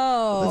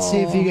 No. Let's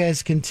see if you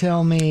guys can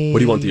tell me. What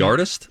do you want, the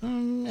artist?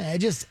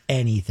 Just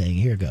anything.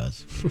 Here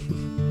goes.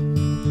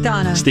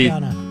 Donna. Steve.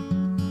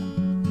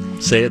 Donna.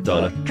 Say it,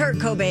 Donna. Kurt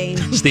Cobain.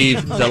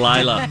 Steve,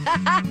 Delilah.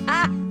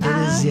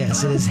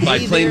 It is. By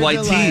Hey Plain There,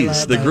 White Delilah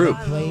Tees, the by group.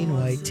 Plain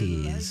White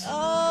Tees.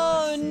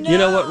 Oh, no. You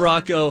know what,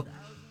 Rocco?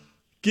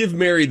 Give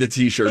Mary the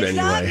T-shirt It's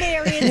anyway. not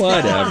Mary, it's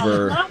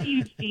Whatever. I love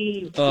you,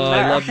 Steve. Oh,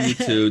 I love you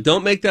too.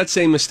 Don't make that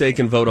same mistake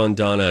and vote on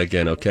Donna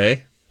again,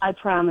 okay? I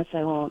promise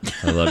I won't.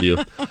 I love you.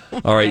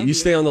 All right, you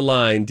stay on the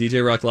line.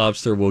 DJ Rock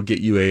Lobster will get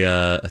you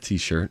a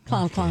T-shirt.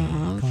 Clomp,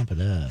 clomp. Pump it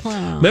up.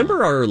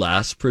 Remember our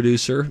last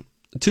producer,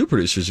 2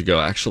 producers ago,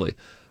 actually,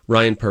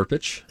 Ryan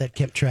Perpich? That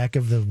kept track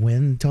of the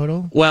win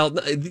total? Well,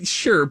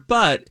 sure,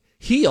 but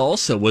he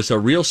also was a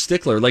real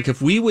stickler. Like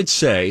if we would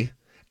say,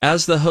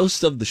 as the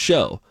host of the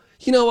show,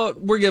 you know what,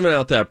 we're giving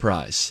out that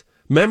prize.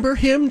 Remember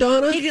him,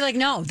 Donna? He'd be like,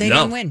 no, they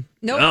didn't win.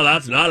 Nope. No,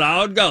 that's not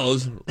how it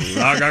goes. Or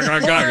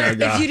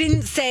if you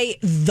didn't say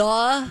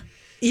the,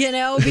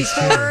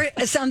 before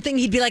something,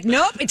 he'd be like,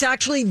 nope, it's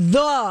actually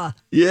the.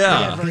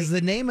 Yeah. Because the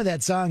name of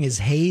that song is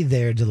Hey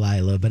There,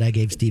 Delilah, but I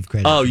gave Steve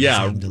credit. Oh, for yeah.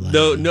 saying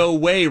Delilah. No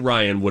way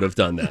Ryan would have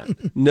done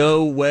that.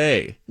 No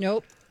way.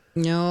 Nope.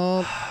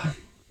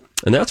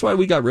 And that's why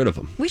we got rid of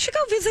him. We should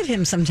go visit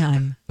him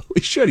sometime.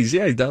 We should. He's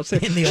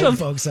downstairs. In the old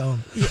folks'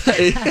 home.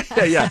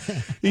 yeah.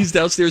 He's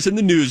downstairs in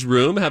the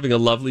newsroom having a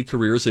lovely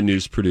career as a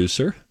news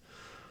producer.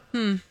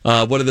 One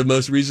of the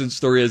most recent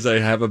stories I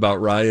have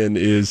about Ryan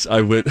is I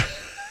went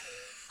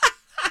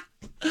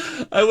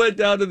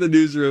down to the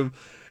newsroom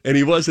and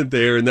he wasn't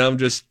there. And now I'm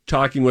just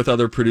talking with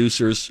other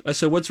producers. I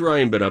said, what's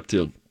Ryan been up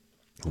to?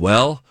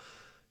 Well,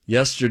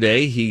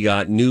 yesterday he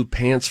got new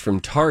pants from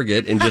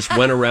Target and just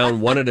went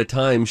around one at a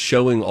time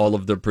showing all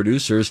of the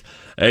producers,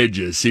 hey, did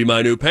you see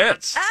my new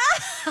pants?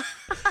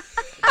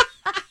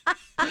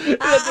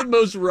 That's the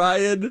most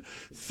Ryan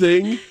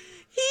thing.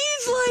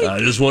 He's like, I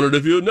just wondered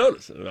if you would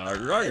notice. so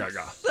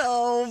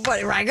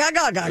funny.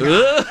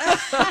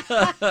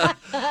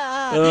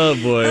 Oh,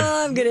 boy.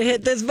 I'm going to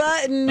hit this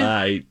button. All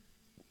right.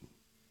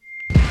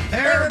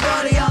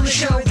 Everybody on the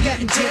show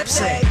getting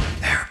tipsy.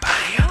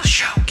 Everybody on the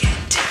show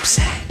getting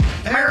tipsy.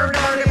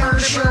 Everybody on the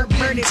show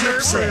getting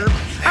tipsy. All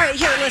right,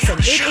 here, listen.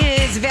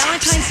 It is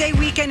Valentine's Day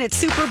weekend. It's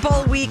Super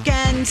Bowl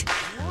weekend.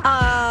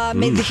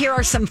 Here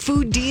are some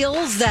food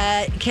deals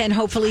that can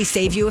hopefully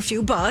save you a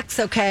few bucks,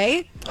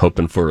 okay?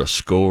 Hoping for a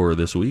score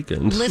this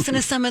weekend. Listen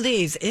to some of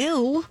these.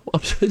 Ew.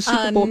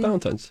 Super Bowl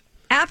Valentine's.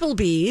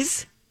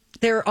 Applebee's.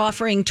 They're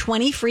offering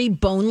 20 free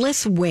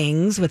boneless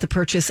wings with a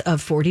purchase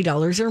of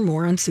 $40 or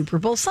more on Super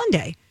Bowl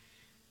Sunday.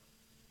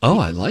 Oh,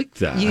 I like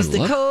that. Use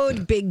the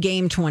code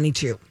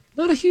BIGGAME22.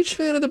 Not a huge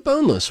fan of the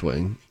boneless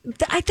wing.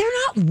 They're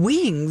not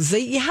wings.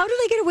 How do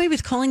they get away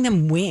with calling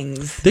them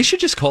wings? They should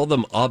just call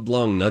them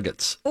oblong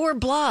nuggets. Or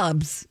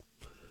blobs.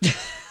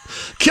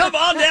 Come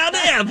on down to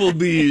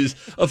Applebee's.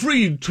 A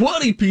free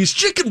 20-piece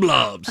chicken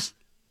blobs.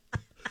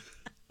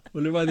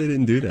 Wonder why they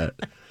didn't do that.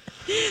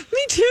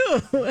 Me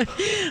too.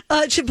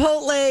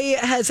 Chipotle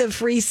has a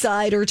free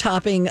side or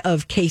topping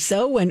of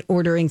queso when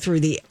ordering through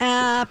the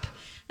app.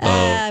 You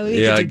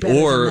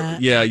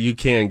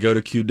can go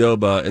to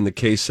Qdoba and the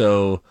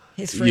queso.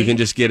 You can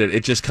just get it.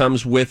 It just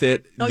comes with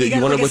it.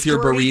 You want it with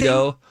your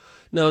burrito.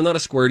 No, not a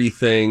squirty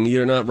thing.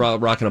 You're not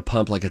rocking a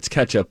pump like it's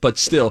ketchup, but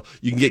still,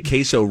 you can get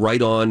queso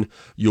right on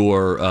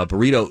your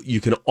burrito. You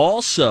can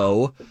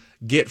also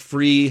get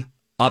free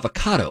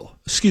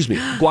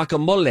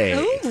guacamole.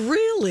 Oh,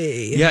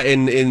 really? Yeah,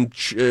 and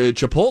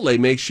Chipotle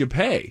makes you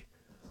pay.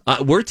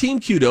 We're Team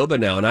Qdoba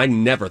now, and I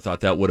never thought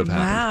that would have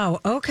happened.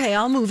 Wow. Okay,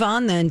 I'll move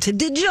on then to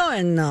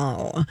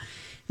DiGiorno.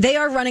 They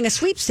are running a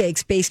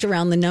sweepstakes based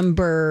around the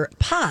number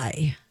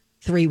pi,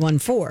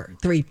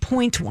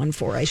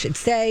 3.14, I should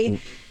say.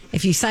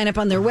 If you sign up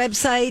on their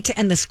website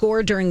and the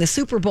score during the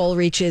Super Bowl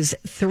reaches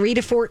 3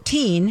 to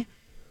 14,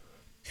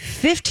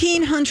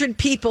 1,500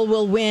 people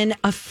will win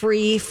a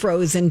free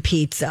frozen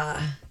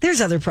pizza.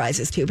 There's other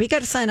prizes too, but you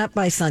got to sign up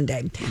by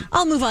Sunday.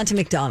 I'll move on to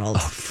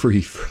McDonald's.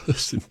 Free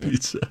frozen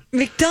pizza.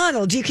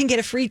 McDonald's, you can get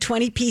a free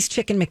 20-piece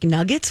chicken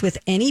McNuggets with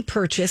any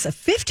purchase of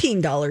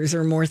 $15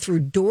 or more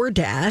through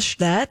DoorDash.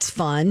 That's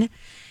fun.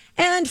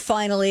 And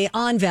finally,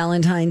 on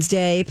Valentine's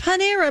Day,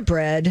 Panera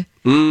Bread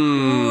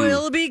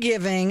will be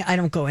giving. I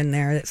don't go in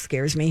there; that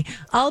scares me.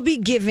 I'll be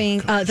giving.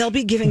 They'll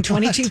be giving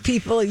 22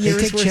 people a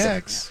year's worth.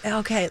 Checks.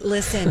 Okay,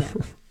 listen,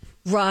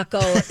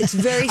 Rocco. It's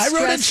very stressful.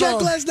 I wrote a check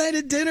last night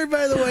at dinner.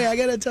 By the way, I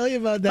got to tell you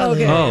about that.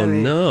 Okay. Oh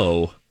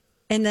no!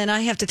 And then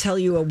I have to tell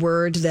you a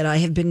word that I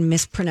have been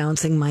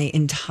mispronouncing my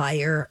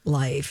entire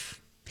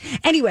life.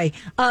 Anyway,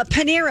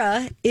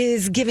 Panera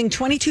is giving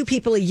 22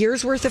 people a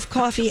year's worth of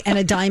coffee and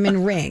a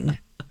diamond ring.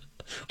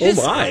 Oh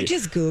my!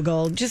 Just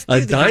Google. Just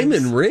a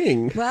diamond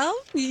ring. Well,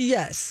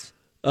 yes.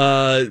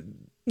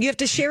 You have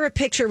to share a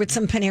picture with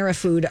some Panera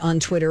food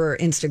on Twitter or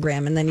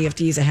Instagram, and then you have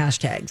to use a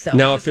hashtag. So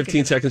now, a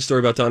 15-second story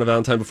about Donna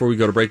Valentine before we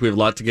go to break. We have a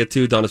lot to get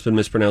to. Donna's been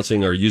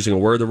mispronouncing or using a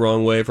word the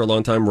wrong way for a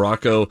long time.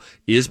 Rocco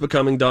is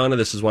becoming Donna.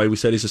 This is why we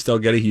said he's Estelle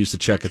Getty. He used to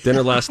check at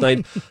dinner last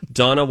night.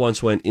 Donna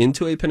once went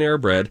into a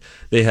Panera Bread.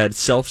 They had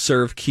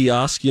self-serve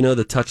kiosk,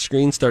 the touch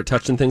screen, start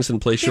touching things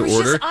and place your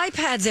order. There was just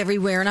iPads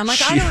everywhere, and I'm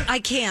like, I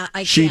can't.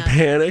 She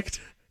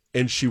panicked,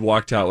 and she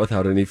walked out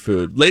without any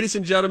food. Ladies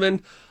and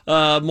gentlemen,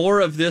 more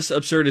of this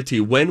absurdity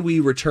when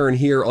we return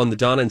here on the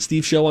Donna and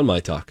Steve Show on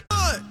My Talk.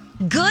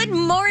 Good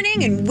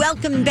morning and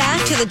welcome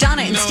back to the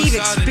Donna and Steve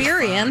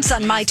Experience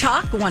on My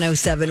Talk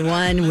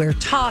 107.1, where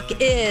talk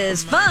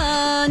is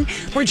fun.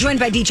 We're joined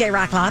by DJ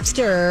Rock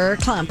Lobster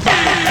Clump.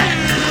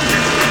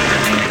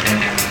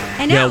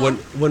 And now,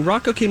 when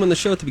Rocco came on the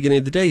show at the beginning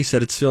of the day, he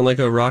said it's feeling like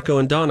a Rocco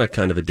and Donna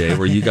kind of a day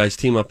where you guys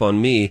team up on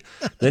me.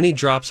 Then he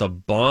drops a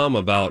bomb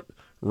about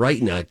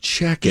writing a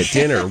check at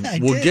dinner.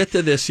 We'll get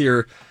to this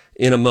here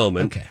in a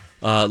moment. Okay.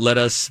 Let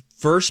us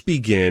first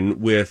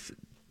begin with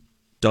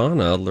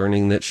Donna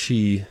learning that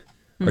she...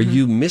 Are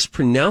you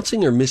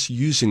mispronouncing or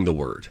misusing the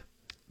word?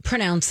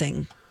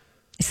 Pronouncing.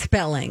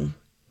 Spelling.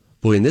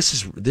 Boy, and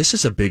this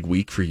is a big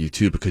week for you,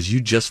 too, because you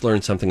just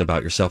learned something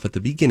about yourself at the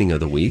beginning of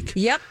the week.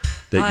 Yep.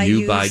 That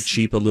you buy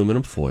cheap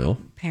aluminum foil.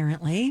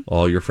 Apparently.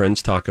 All your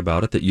friends talk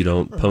about it, that you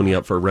don't pony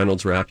up for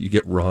Reynolds wrap, you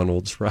get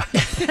Ronald's wrap.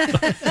 So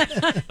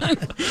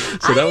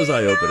that was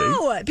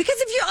eye-opening. Because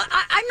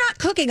I'm not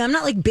cooking. I'm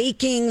not like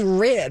baking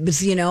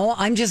ribs,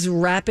 I'm just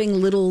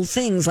wrapping little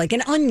things like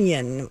an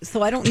onion.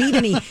 So I don't need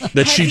any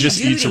that she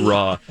just eats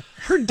raw.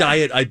 Her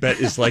diet, I bet,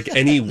 is like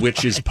any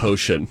witch's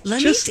potion.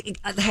 Let me just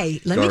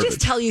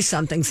tell you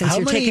something since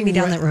you're taking me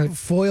down that road.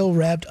 Foil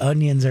wrapped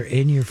onions are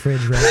in your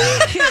fridge right now?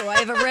 Two. I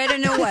have a red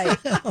and a white.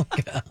 Oh,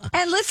 God.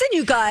 And listen,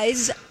 you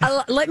guys,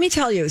 let me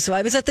tell you. So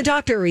I was at the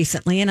doctor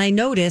recently and I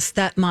noticed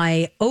that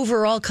my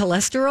overall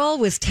cholesterol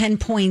was 10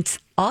 points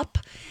up.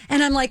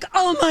 And I'm like,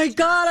 oh my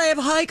God, I have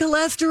high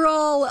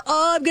cholesterol.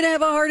 Oh, I'm going to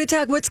have a heart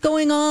attack. What's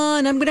going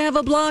on? I'm going to have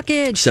a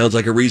blockage. Sounds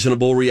like a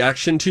reasonable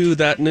reaction to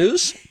that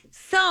news.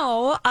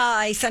 So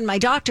I send my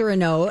doctor a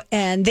note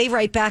and they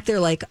write back. They're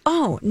like,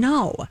 oh,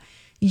 no,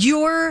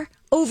 your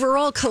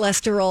overall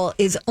cholesterol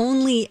is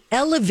only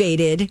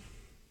elevated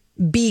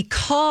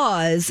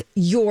because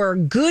your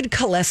good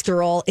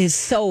cholesterol is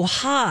so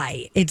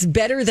high. It's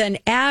better than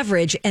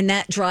average. And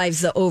that drives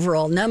the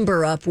overall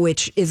number up,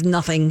 which is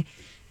nothing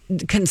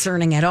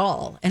concerning at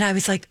all. And I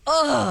was like,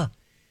 oh,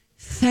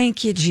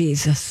 thank you,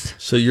 Jesus.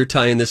 So you're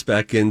tying this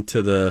back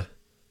into the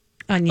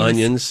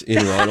onions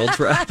in Ronald's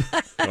wrap.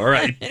 All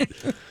right.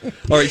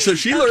 So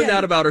she learned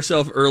that about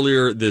herself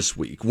earlier this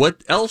week.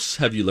 What else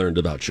have you learned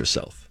about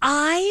yourself?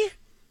 I've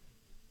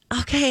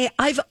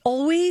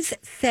always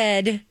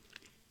said,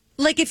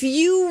 like, if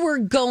you were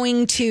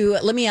going to,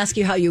 let me ask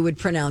you how you would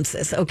pronounce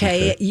this.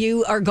 Okay.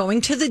 You are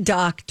going to the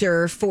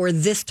doctor for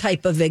this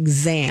type of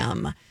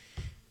exam.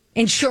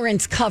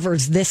 Insurance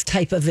covers this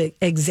type of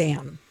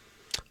exam.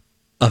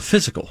 A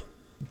physical.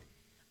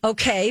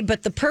 Okay,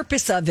 but the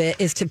purpose of it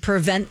is to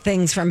prevent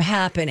things from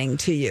happening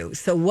to you.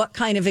 So what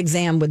kind of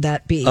exam would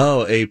that be?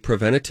 Oh, a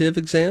preventative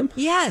exam?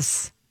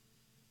 Yes.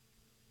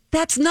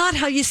 That's not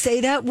how you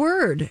say that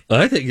word.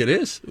 I think it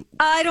is.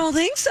 I don't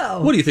think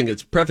so. What do you think?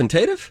 It's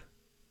preventative?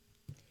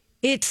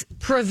 It's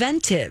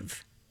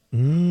preventive.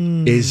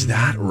 Is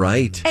that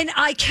right? And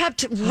I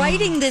kept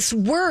writing this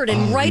word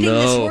and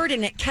this word,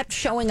 and it kept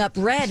showing up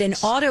red and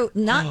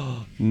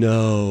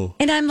No.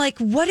 And I'm like,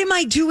 what am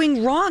I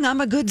doing wrong? I'm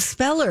a good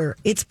speller.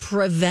 It's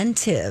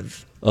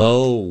preventive.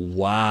 Oh,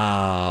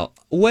 wow.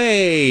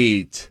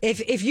 Wait.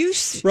 If you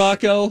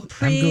Rocco,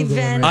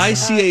 prevent, I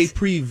see a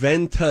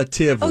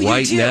preventative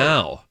right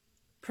now.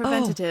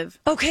 Preventative.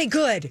 Oh, okay,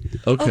 good.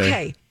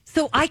 Okay.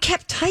 So I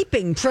kept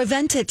typing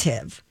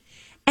preventative,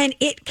 and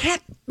it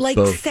kept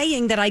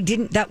saying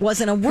that that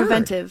wasn't a word.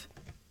 Preventive.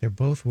 They're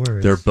both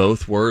words. They're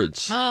both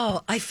words.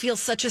 Oh, I feel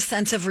such a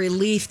sense of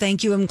relief.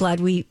 Thank you. I'm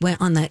glad we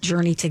went on that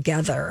journey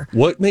together.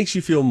 What makes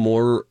you feel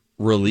more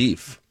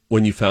relief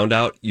when you found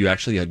out you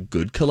actually had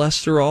good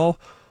cholesterol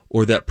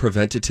or that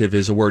preventative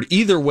is a word?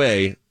 Either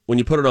way, when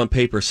you put it on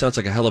paper, it sounds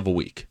like a hell of a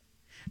week.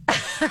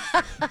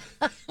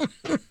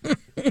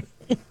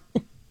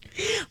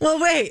 Well,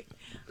 wait.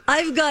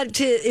 I've got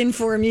to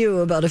inform you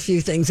about a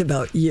few things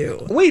about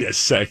you. Wait a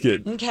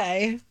second.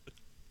 Okay.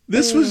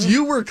 This was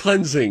you were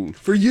cleansing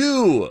for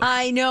you.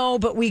 I know,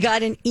 but we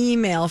got an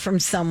email from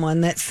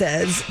someone that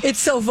says, it's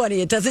so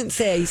funny. It doesn't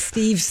say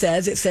Steve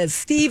says, it says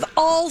Steve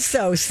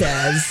also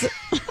says.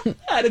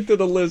 Add it to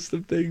the list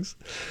of things.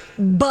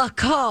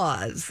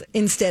 Because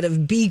instead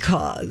of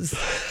because.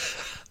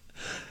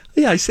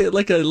 Yeah, I say it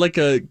like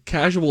a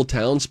casual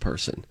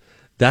townsperson.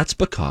 That's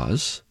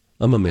because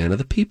I'm a man of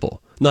the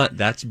people. Not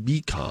that's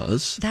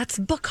because. That's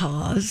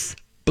because.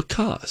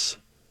 Because.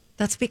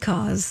 That's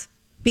because.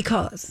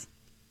 Because.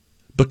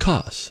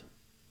 Because.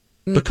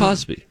 Bill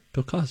Cosby.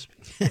 Bill Cosby.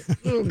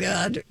 Oh,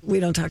 God. We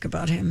don't talk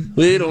about him.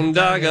 We don't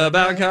talk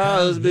about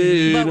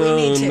Cosby. But we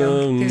need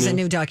to. There's a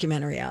new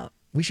documentary out.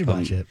 We should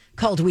watch it.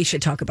 Called We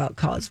Should Talk About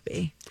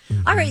Cosby.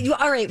 Mm-hmm.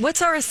 All right.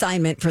 What's our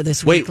assignment for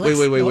this week? Wait.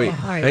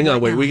 Right, hang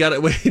on. Wait. We got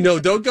it. Wait. No,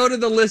 don't go to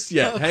the list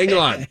yet. Okay. Hang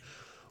on.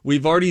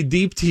 We've already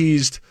deep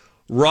teased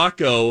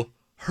Rocco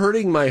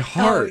hurting my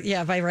heart.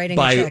 By writing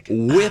by a check.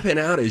 Whipping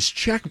out his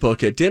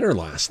checkbook at dinner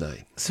last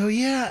night. So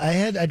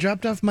I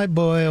dropped off my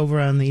boy over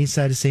on the east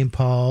side of St.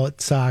 Paul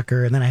at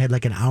soccer, and then I had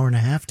like an hour and a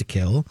half to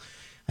kill.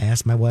 I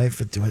asked my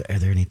wife, are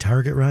there any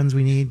Target runs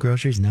we need,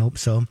 groceries? Nope.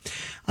 So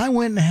I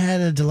went and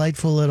had a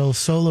delightful little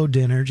solo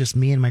dinner, just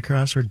me and my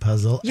crossword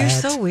puzzle. You're at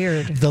so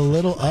weird. The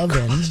Little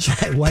Oven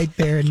at White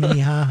Bear and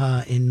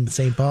Minnehaha in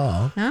St.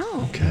 Paul.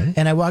 Oh. Okay.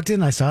 And I walked in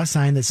and I saw a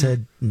sign that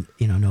said,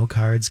 no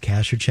cards,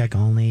 cash or check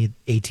only,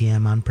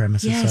 ATM on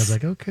premises. Yes. So I was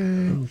like,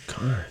 okay. Oh,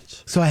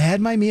 cards. So I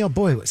had my meal.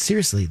 Boy,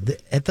 seriously,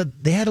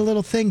 they had a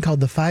little thing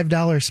called the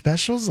 $5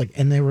 specials,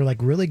 and they were like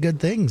really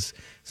good things.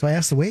 So I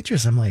asked the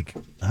waitress, I'm like,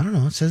 I don't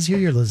know, it says here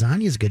your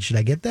lasagna is good. Should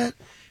I get that?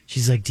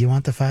 She's like, do you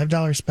want the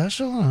 $5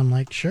 special? And I'm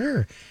like,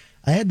 sure.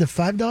 I had the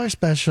 $5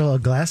 special, a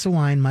glass of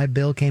wine. My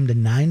bill came to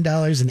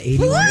 $9.81.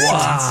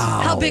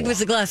 Wow. How big was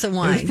the glass of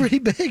wine? It was pretty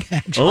big,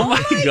 actually. Oh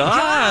my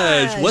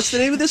gosh. What's the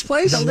name of this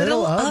place? The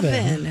Little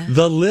Oven.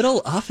 The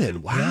Little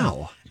Oven.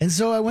 Wow. Yeah. And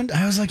so I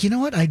was like, you know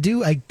what? I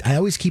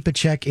always keep a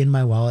check in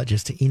my wallet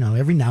just to,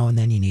 every now and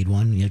then you need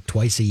one.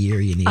 Twice a year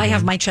you need one. I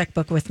have my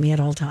checkbook with me at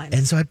all times.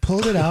 And so I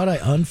pulled it out. I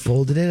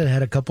unfolded it. It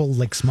had a couple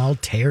small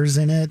tears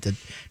in it. It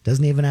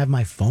doesn't even have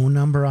my phone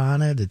number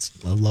on it. It's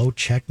a low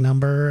check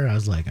number. I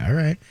was like, all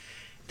right.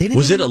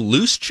 Was it a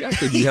loose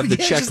check or do you have the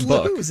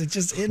checkbook? It's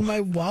just in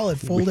my wallet,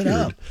 folded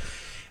up.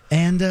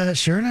 And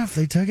sure enough,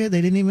 they took it.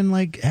 They didn't even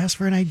ask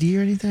for an ID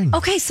or anything.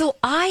 Okay, so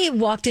I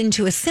walked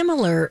into a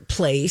similar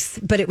place,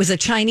 but it was a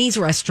Chinese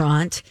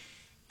restaurant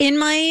in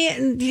my,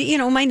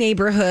 my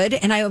neighborhood.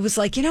 And I was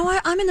like, you know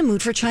what? I'm in the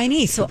mood for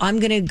Chinese. So I'm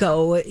going to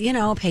go,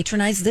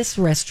 patronize this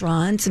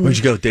restaurant. And where'd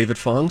you go? David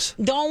Fong's?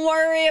 Don't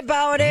worry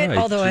about it. Right,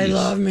 although I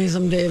love me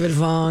some David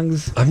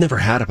Fong's. I've never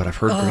had it, but I've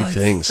heard great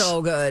things.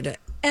 So good.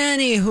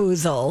 Any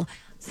hoozle.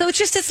 So it's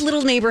just this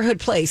little neighborhood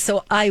place.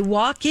 So I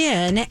walk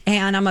in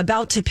and I'm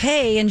about to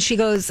pay and she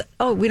goes,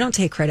 oh, we don't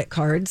take credit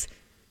cards.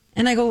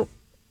 And I go,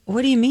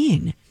 what do you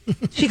mean?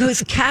 She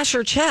goes, cash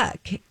or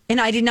check. And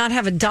I did not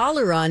have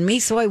 $1 on me.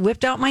 So I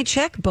whipped out my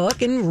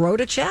checkbook and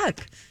wrote a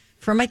check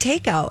for my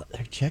takeout.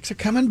 Their checks are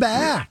coming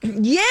back.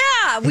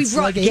 Yeah. We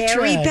brought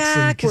Gary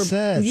back.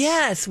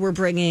 We're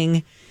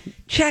bringing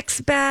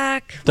checks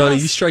back. Donna,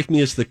 you strike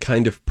me as the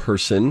kind of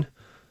person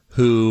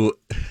who...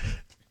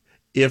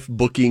 If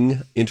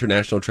booking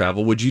international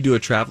travel, would you do a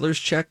traveler's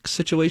check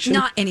situation?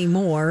 Not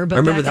anymore. But I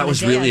remember that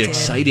was really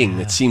exciting.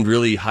 It seemed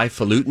really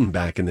highfalutin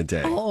back in the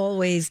day.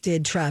 Always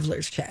did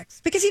traveler's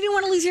checks because you didn't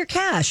want to lose your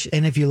cash.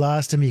 And if you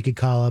lost them, you could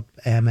call up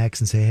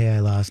Amex and say, hey, I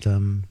lost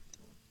them.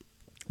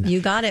 You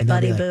got it,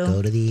 buddy boo.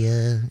 Go to the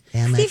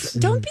Amex.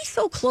 Steve, don't be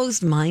so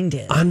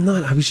closed-minded. I'm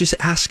not. I was just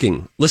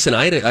asking. Listen,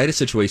 I had a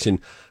situation.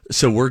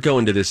 So we're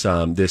going to this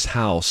this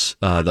house,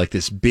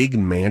 this big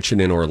mansion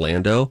in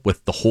Orlando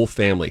with the whole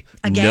family.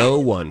 Again? No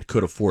one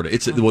could afford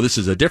it. This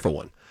is a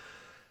different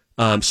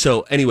one.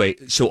 So anyway,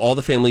 all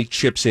the family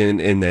chips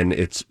in, and then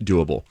it's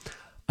doable.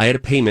 I had a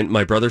payment.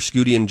 My brother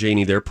Scooty and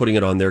Janie, they're putting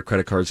it on their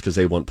credit cards because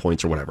they want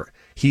points or whatever.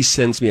 He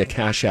sends me a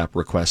Cash App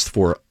request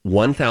for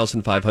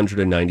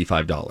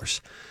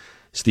 $1,595.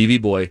 Stevie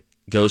Boy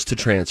goes to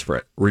transfer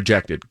it.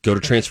 Rejected. Go to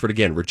transfer it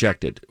again.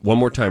 Rejected. One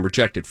more time.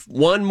 Rejected.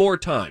 One more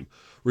time.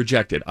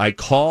 Rejected. I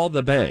call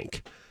the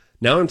bank.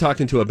 Now I'm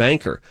talking to a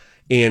banker,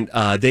 and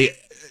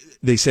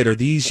they said, "Are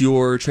these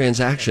your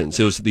transactions?"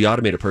 It was the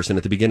automated person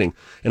at the beginning.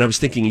 And I was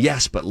thinking,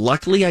 yes, but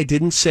luckily I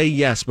didn't say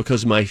yes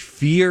because my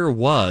fear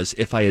was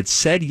if I had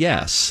said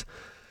yes,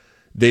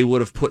 they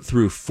would have put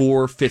through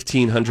 4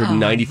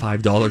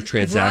 $1,595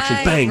 transactions.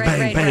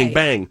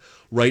 Bang,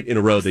 right in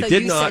a row. They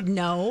did not. Said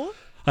no?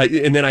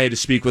 And then I had to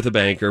speak with a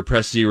banker,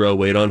 press 0,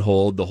 wait on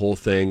hold, the whole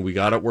thing. We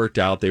got it worked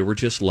out. They were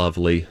just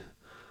lovely.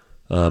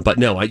 But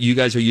no, you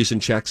guys are using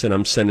checks, and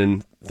I'm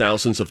sending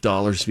thousands of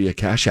dollars via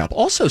Cash App.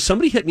 Also,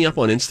 somebody hit me up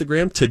on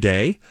Instagram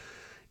today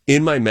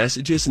in my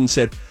messages and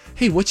said,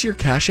 "Hey, what's your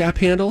Cash App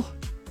handle?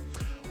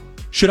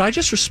 Should I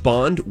just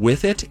respond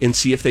with it and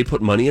see if they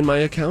put money in my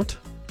account?"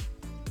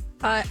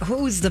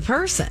 Who's the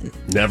person?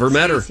 Never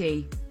met her.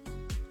 Scooty.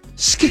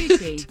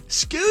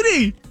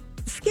 Scooty.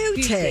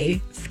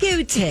 Scooty.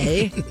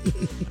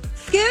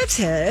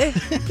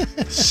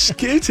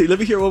 Scooty. Let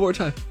me hear it one more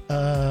time.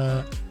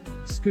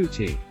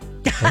 Scooty.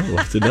 Oh,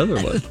 it's another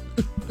one.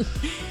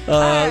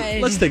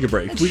 Let's take a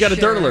break. We got a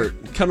Dirt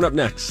Alert coming up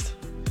next.